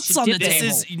 There's but you nuts should on the dip it. table.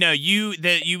 This is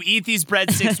you eat these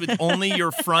breadsticks with only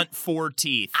your front 4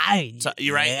 teeth. So,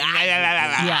 you're right.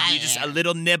 Yeah. You just a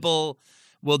little nibble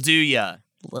will do ya.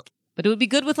 But it would be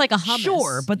good with like a hummus.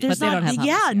 Sure, but there's they don't have hummus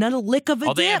here. not a lick of a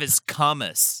All dip. they have is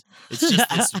hummus. It's just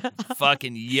this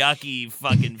fucking yucky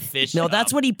fucking fish. No,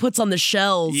 that's what he puts on the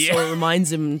shells. Yeah. So it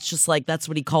reminds him. It's just like that's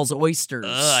what he calls oysters.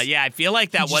 Yeah, I feel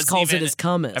like that He just wasn't calls even, it his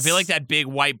hummus. I feel like that big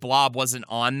white blob wasn't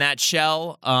on that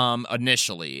shell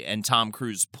initially, and Tom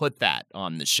Cruise put that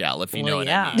on the shell, if you know what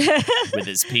I mean, with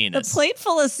his The penis. plate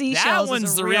full of seashells. That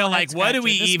one's is a the real, like, what are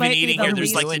we head-scratcher. This even might be eating the here?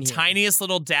 There's least- like the tiniest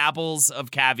little dabbles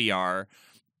of caviar.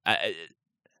 I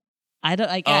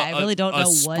really don't know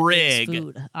what sprig, is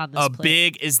food on this a plate.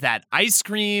 big, is that ice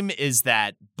cream? Is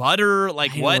that butter?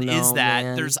 Like, what don't is know, that?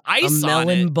 man. There's a ice on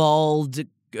melon it. balled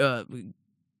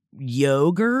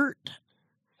yogurt.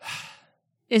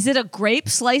 Is it a grape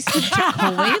sliced into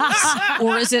coins,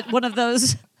 or is it one of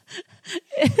those?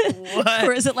 What?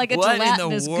 Or is it like a What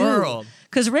gelatinous in the world?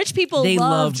 Because rich people They love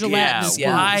love gelatinous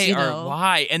gas, yeah. foods.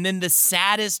 Why? And then the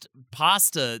saddest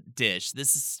pasta dish.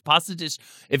 This is pasta dish.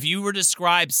 If you were to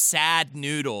describe sad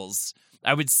noodles,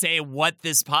 I would say what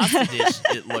this pasta dish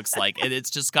it looks like, and it's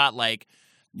just got like.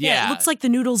 Yeah. It looks like the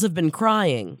noodles have been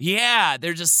crying. Yeah,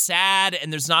 they're just sad,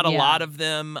 and there's not a Yeah. lot of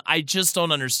them. I just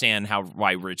don't understand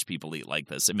why rich people eat like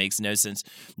this. It makes no sense.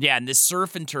 Yeah, and this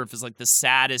surf and turf is like the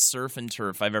saddest surf and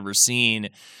turf I've ever seen.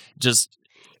 Just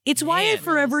It's why I Man,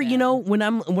 forever, really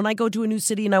when I go to a new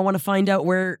city and I want to find out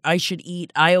where I should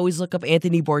eat, I always look up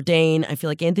Anthony Bourdain. I feel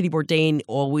like Anthony Bourdain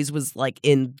always was like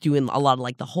in doing a lot of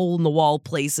like the hole in the wall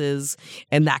places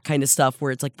and that kind of stuff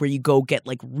where it's like where you go get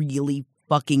like really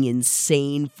fucking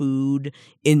insane food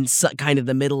in kind of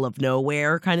the middle of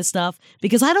nowhere kind of stuff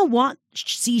because I don't want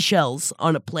seashells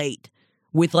on a plate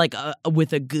with like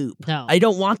with a goop. No. I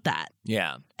don't want that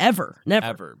yeah, ever, never.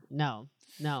 ever. No.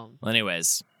 Well,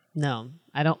 anyways, No.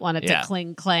 I don't want it Yeah. to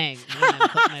cling clang when I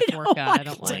put my fork on. I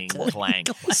don't want clang, it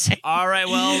to. clang. All right,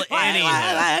 well,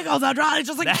 anywho. It's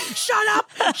just like, shut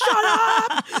up,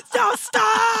 don't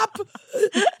stop.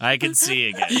 I can see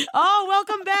again. Oh,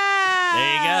 welcome back.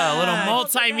 There you go. A little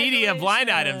multimedia blind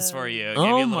items for you. Give you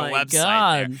a little my website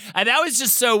God. there. And that was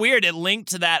just so weird. It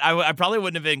linked to that. I probably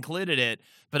wouldn't have included it,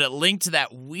 but it linked to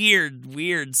that weird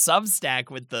Substack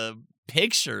with the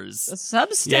pictures.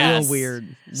 Substack. Yes. Real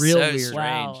weird. So Strange.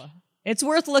 Wow. It's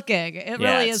worth looking. It Yeah,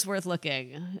 really it's- is worth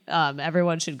looking.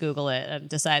 Everyone should Google it and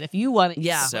decide if you want it.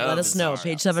 Yeah, So let us know. bizarre.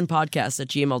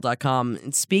 Page7podcast@gmail.com.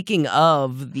 And speaking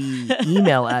of the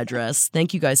email address,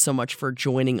 thank you guys so much for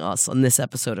joining us on this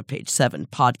episode of Page 7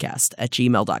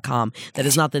 Podcast@gmail.com. That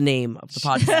is not the name of the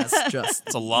podcast, just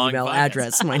It's a long email podcast.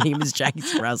 address. My name is Jackie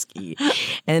Skrowski,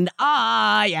 and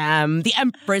I am the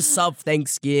Empress of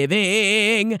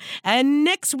Thanksgiving. And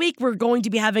next week, we're going to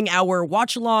be having our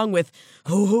watch along with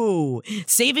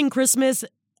Saving Christmas.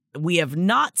 We have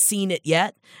not seen it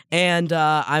yet, and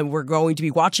we're going to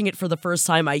be watching it for the first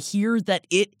time. I hear that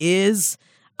it is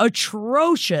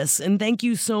atrocious, and thank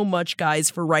you so much,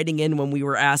 guys, for writing in when we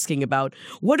were asking about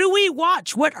what do we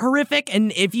watch, what horrific,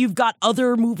 and if you've got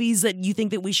other movies that you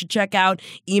think that we should check out,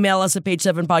 email us at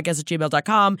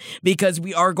page7podcast@gmail.com because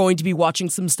we are going to be watching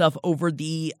some stuff over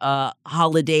the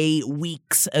holiday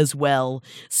weeks as well.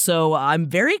 So I'm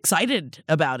very excited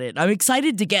about it. I'm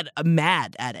excited to get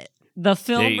mad at it. The There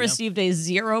film you go. received a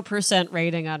 0%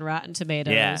 rating on Rotten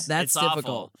Tomatoes. Yeah, That's it's awful.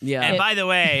 difficult. Yeah. And by the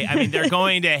way, I mean they're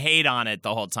going to hate on it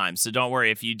the whole time, so don't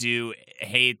worry if you do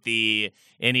hate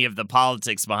any of the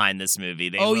politics behind this movie.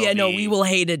 They Oh will yeah, no, be- we will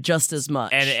hate it just as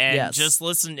much. And yes. just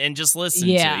listen to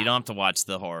Yeah. it. You don't have to watch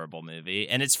the horrible movie,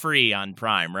 and it's free on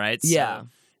Prime, right? So Yeah.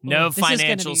 no This is gonna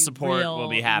financial be support real, will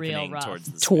be real happening rough. towards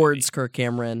this towards movie. Kirk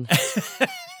Cameron.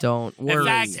 Don't worry. In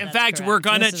That's fact, correct. we're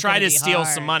going to This is try gonna to be steal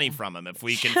hard. some money from him if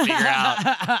we can figure out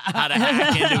how to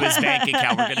hack into his bank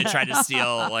account. We're going to try to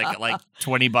steal like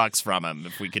 $20 from him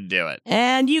if we can do it.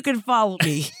 And you can follow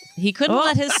me. He couldn't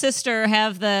let his sister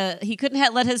have the. He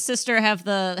couldn't let his sister have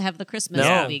the Christmas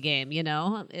No. movie game. You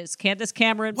know, is Candace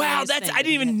Cameron? Wow, Mariah's thing. I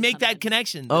didn't even make that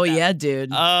connection. Oh That- yeah, dude.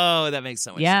 Oh, that makes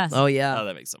so much Yeah. sense. Oh yeah. Oh,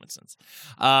 that makes so much sense.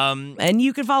 And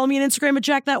you can follow me on Instagram at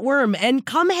Jack That Worm. And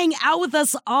come hang out with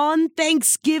us on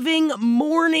Thanksgiving. Thanksgiving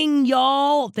morning,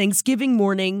 y'all. Thanksgiving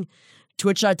morning,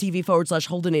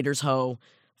 twitch.tv/HoldenatorsHo.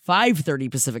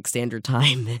 5:30 Pacific Standard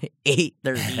Time,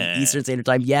 8:30 Eastern Standard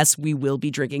Time. Yes, we will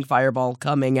be drinking Fireball.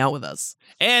 Coming out with us.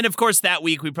 And, of course, that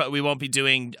week we won't be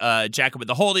doing Jacket with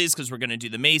the Holdies because we're going to do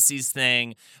the Macy's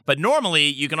thing. But normally,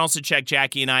 you can also check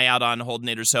Jackie and I out on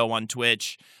Holdenators Ho on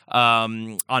Twitch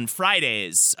on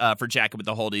Fridays for Jacket with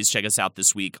the Holdies. Check us out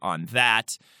this week on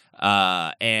that.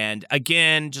 And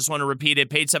again, just want to repeat it,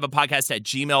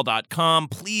 page7podcast@gmail.com.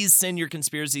 Please send your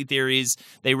conspiracy theories.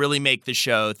 They really make the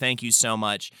show. Thank you so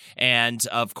much. And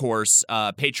of course,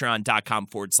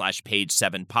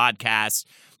 patreon.com/page7podcast.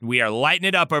 We are lighting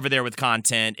it up over there with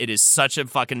content. It is such a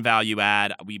fucking value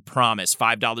add. We promise.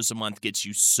 $5 a month gets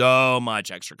you so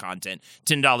much extra content.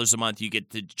 $10 a month, you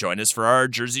get to join us for our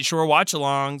Jersey Shore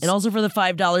watch-alongs. And also for the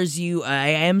 $5, I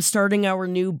am starting our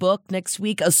new book next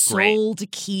week, A Soul to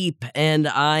Keep, and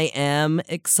I am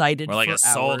excited Or like for a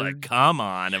soul to come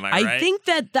on, am I right? I think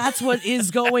that's what is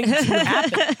going to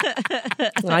happen.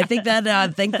 I think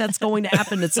that's going to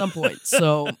happen at some point.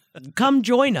 So come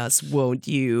join us, won't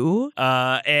you?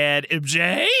 And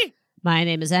MJ? My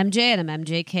name is MJ, and I'm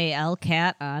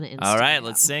MJKLCat on Instagram. All right,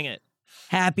 let's sing it.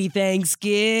 Happy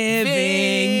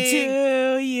Thanksgiving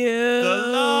to you. The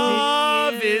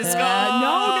love is gone.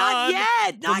 No, not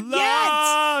yet. Not the yet.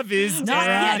 Love is Not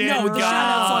dead yet. No, and the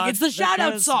shout-out song. gone. It's the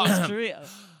shout-out song.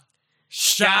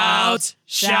 Shout,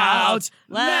 shout,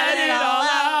 let it all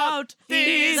out.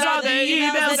 These are the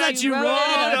emails that you wrote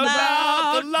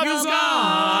about. The love is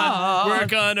gone. We're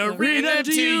gonna read them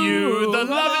to you. The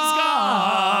love is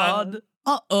gone.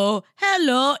 Uh-oh.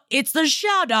 Hello, it's the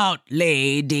shout-out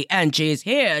lady, and she's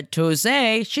here to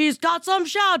say she's got some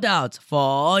shout-outs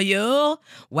for you.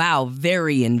 Wow,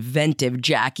 very inventive,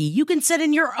 Jackie. You can send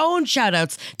in your own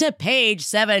shout-outs to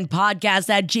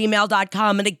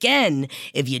page7podcast@gmail.com. And again,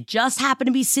 if you just happen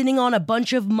to be sitting on a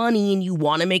bunch of money and you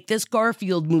want to make this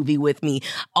Garfield movie with me,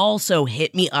 also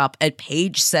hit me up at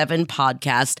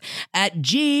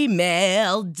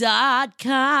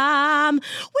page7podcast@gmail.com.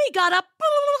 We got a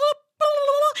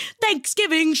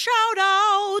Thanksgiving shout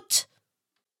out.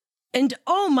 And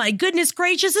oh my goodness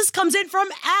gracious, this comes in from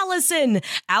Allison.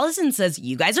 Allison says,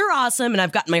 you guys are awesome, and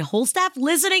I've got my whole staff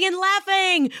listening and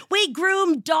laughing. We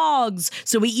groom dogs,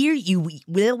 so we use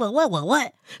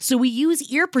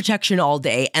ear protection all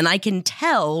day, and I can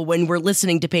tell when we're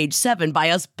listening to Page 7 by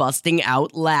us busting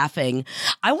out laughing.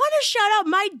 I want to shout out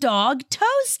my dog,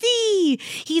 Toasty.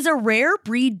 He's a rare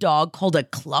breed dog called a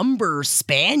Clumber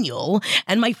Spaniel,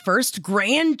 and my first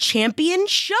grand champion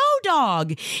show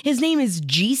dog. His name is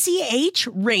GCH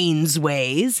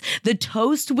Rainsways, the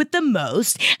toast with the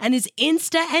most, and his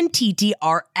Insta and TT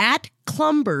are at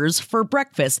Clumbers for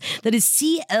breakfast. That is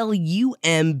CLUMBERS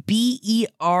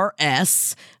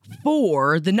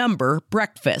for the number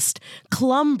breakfast.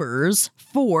 Clumbers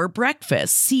for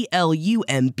breakfast.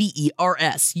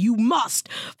 CLUMBERS. You must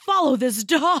follow this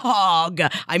dog.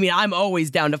 I mean, I'm always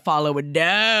down to follow a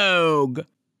dog.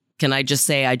 Can I just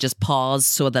say I just paused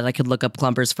so that I could look up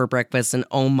Clumbers for breakfast, and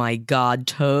oh my God,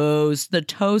 Toast, the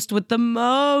toast with the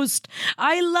most.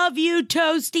 I love you,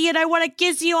 Toasty, and I want to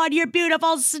kiss you on your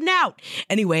beautiful snout.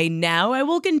 Anyway, now I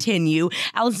will continue.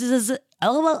 Allison says,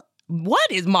 LOL.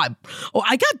 What is my... Oh,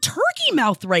 I got turkey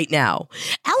mouth right now.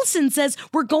 Allison says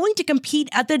we're going to compete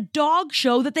at the dog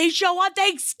show that they show on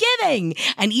Thanksgiving.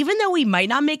 And even though we might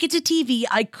not make it to TV,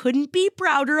 I couldn't be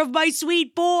prouder of my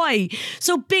sweet boy.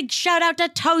 So big shout out to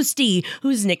Toasty,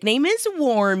 whose nickname is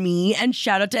Warmy. And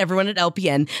shout out to everyone at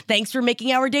LPN. Thanks for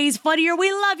making our days funnier.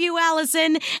 We love you,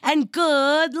 Allison. And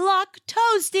good luck,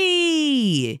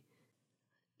 Toasty.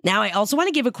 Now, I also want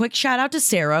to give a quick shout out to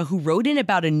Sarah, who wrote in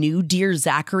about a new Dear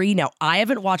Zachary. Now, I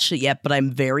haven't watched it yet, but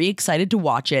I'm very excited to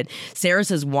watch it. Sarah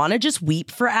says, want to just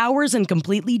weep for hours and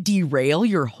completely derail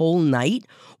your whole night?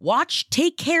 Watch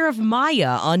Take Care of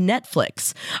Maya on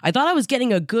Netflix. I thought I was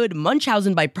getting a good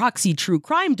Munchausen by proxy true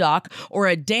crime doc or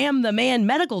a Damn the Man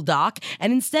medical doc,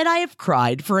 and instead I have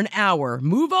cried for an hour.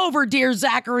 Move over, Dear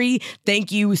Zachary.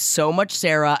 Thank you so much,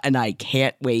 Sarah, and I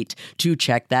can't wait to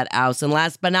check that out. And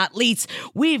last but not least,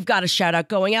 we've got a shout out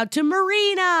going out to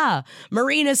Marina.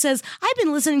 Marina says, I've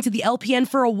been listening to the LPN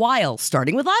for a while,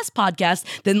 starting with last podcast,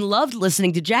 then loved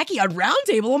listening to Jackie on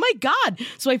Roundtable. Oh my God.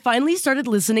 So I finally started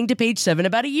listening to Page 7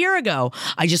 about a year ago.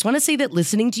 I just want to say that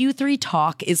listening to you three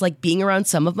talk is like being around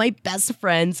some of my best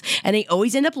friends, and I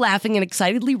always end up laughing and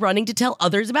excitedly running to tell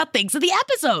others about things in the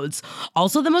episodes.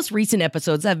 Also, the most recent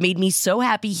episodes have made me so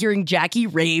happy hearing Jackie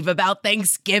rave about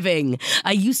Thanksgiving.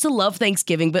 I used to love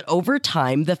Thanksgiving, but over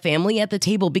time, the family at the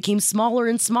table table became smaller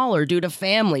and smaller due to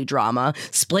family drama,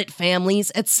 split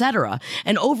families, etc.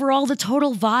 And overall, the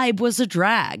total vibe was a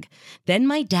drag. Then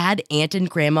my dad, aunt, and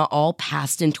grandma all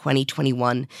passed in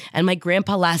 2021, and my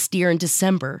grandpa last year in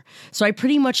December. So I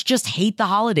pretty much just hate the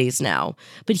holidays now.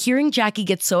 But hearing Jackie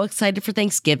get so excited for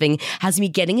Thanksgiving has me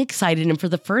getting excited, and for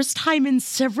the first time in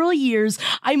several years,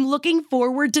 I'm looking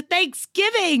forward to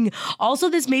Thanksgiving. Also,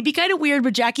 this may be kind of weird,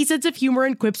 but Jackie's sense of humor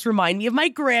and quips remind me of my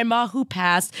grandma who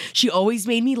passed. She always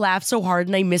made me laugh so hard,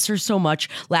 and I miss her so much.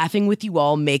 Laughing with you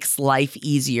all makes life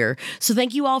easier. So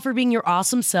thank you all for being your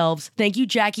awesome selves. Thank you,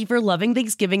 Jackie, for loving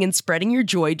Thanksgiving and spreading your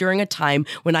joy during a time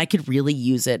when I could really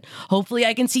use it. Hopefully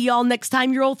I can see y'all next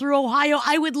time you roll through Ohio.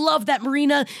 I would love that,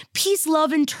 Marina. Peace,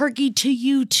 love, and turkey to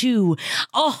you too.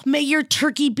 Oh, may your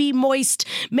turkey be moist.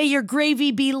 May your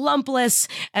gravy be lumpless.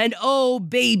 And oh,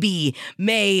 baby,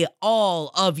 may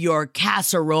all of your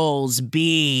casseroles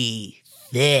be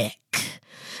thick.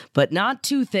 But not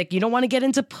too thick. You don't want to get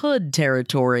into pud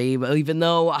territory, even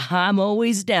though I'm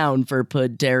always down for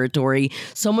pud territory.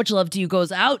 So much love to you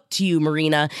goes out to you,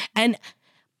 Marina. And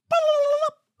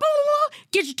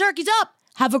get your turkeys up.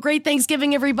 Have a great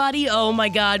Thanksgiving, everybody. Oh my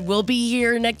God, we'll be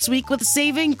here next week with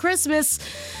Saving Christmas.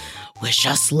 Wish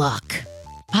us luck.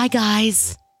 Bye,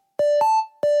 guys.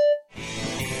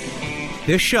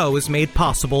 This show is made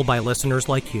possible by listeners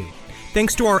like you.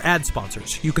 Thanks to our ad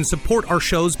sponsors, you can support our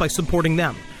shows by supporting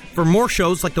them. For more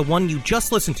shows like the one you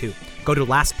just listened to, go to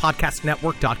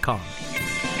lastpodcastnetwork.com.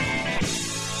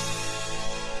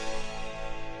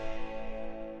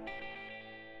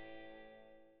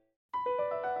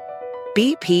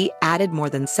 BP added more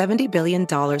than $70 billion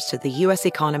to the U.S.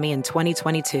 economy in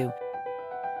 2022.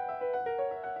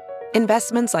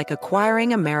 Investments like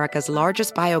acquiring America's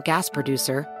largest biogas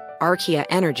producer, Archaea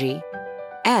Energy,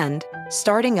 and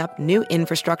starting up new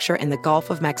infrastructure in the Gulf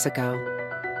of Mexico.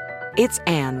 It's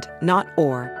and, not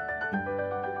or.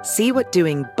 See what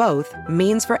doing both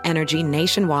means for energy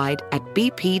nationwide at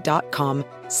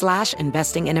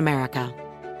bp.com/investing in America.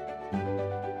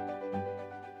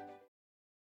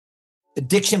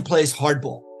 Addiction plays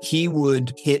hardball. He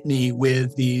would hit me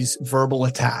with these verbal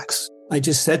attacks. I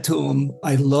just said to him,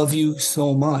 I love you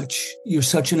so much. You're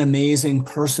such an amazing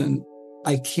person.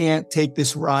 I can't take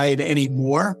this ride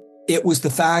anymore. It was the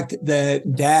fact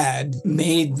that Dad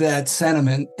made that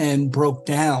sentiment and broke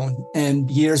down. And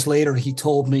years later, he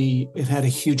told me it had a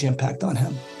huge impact on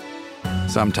him.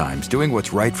 Sometimes doing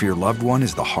what's right for your loved one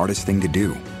is the hardest thing to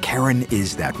do. Karen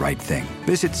is that right thing.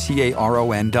 Visit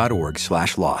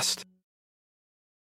caron.org/lost.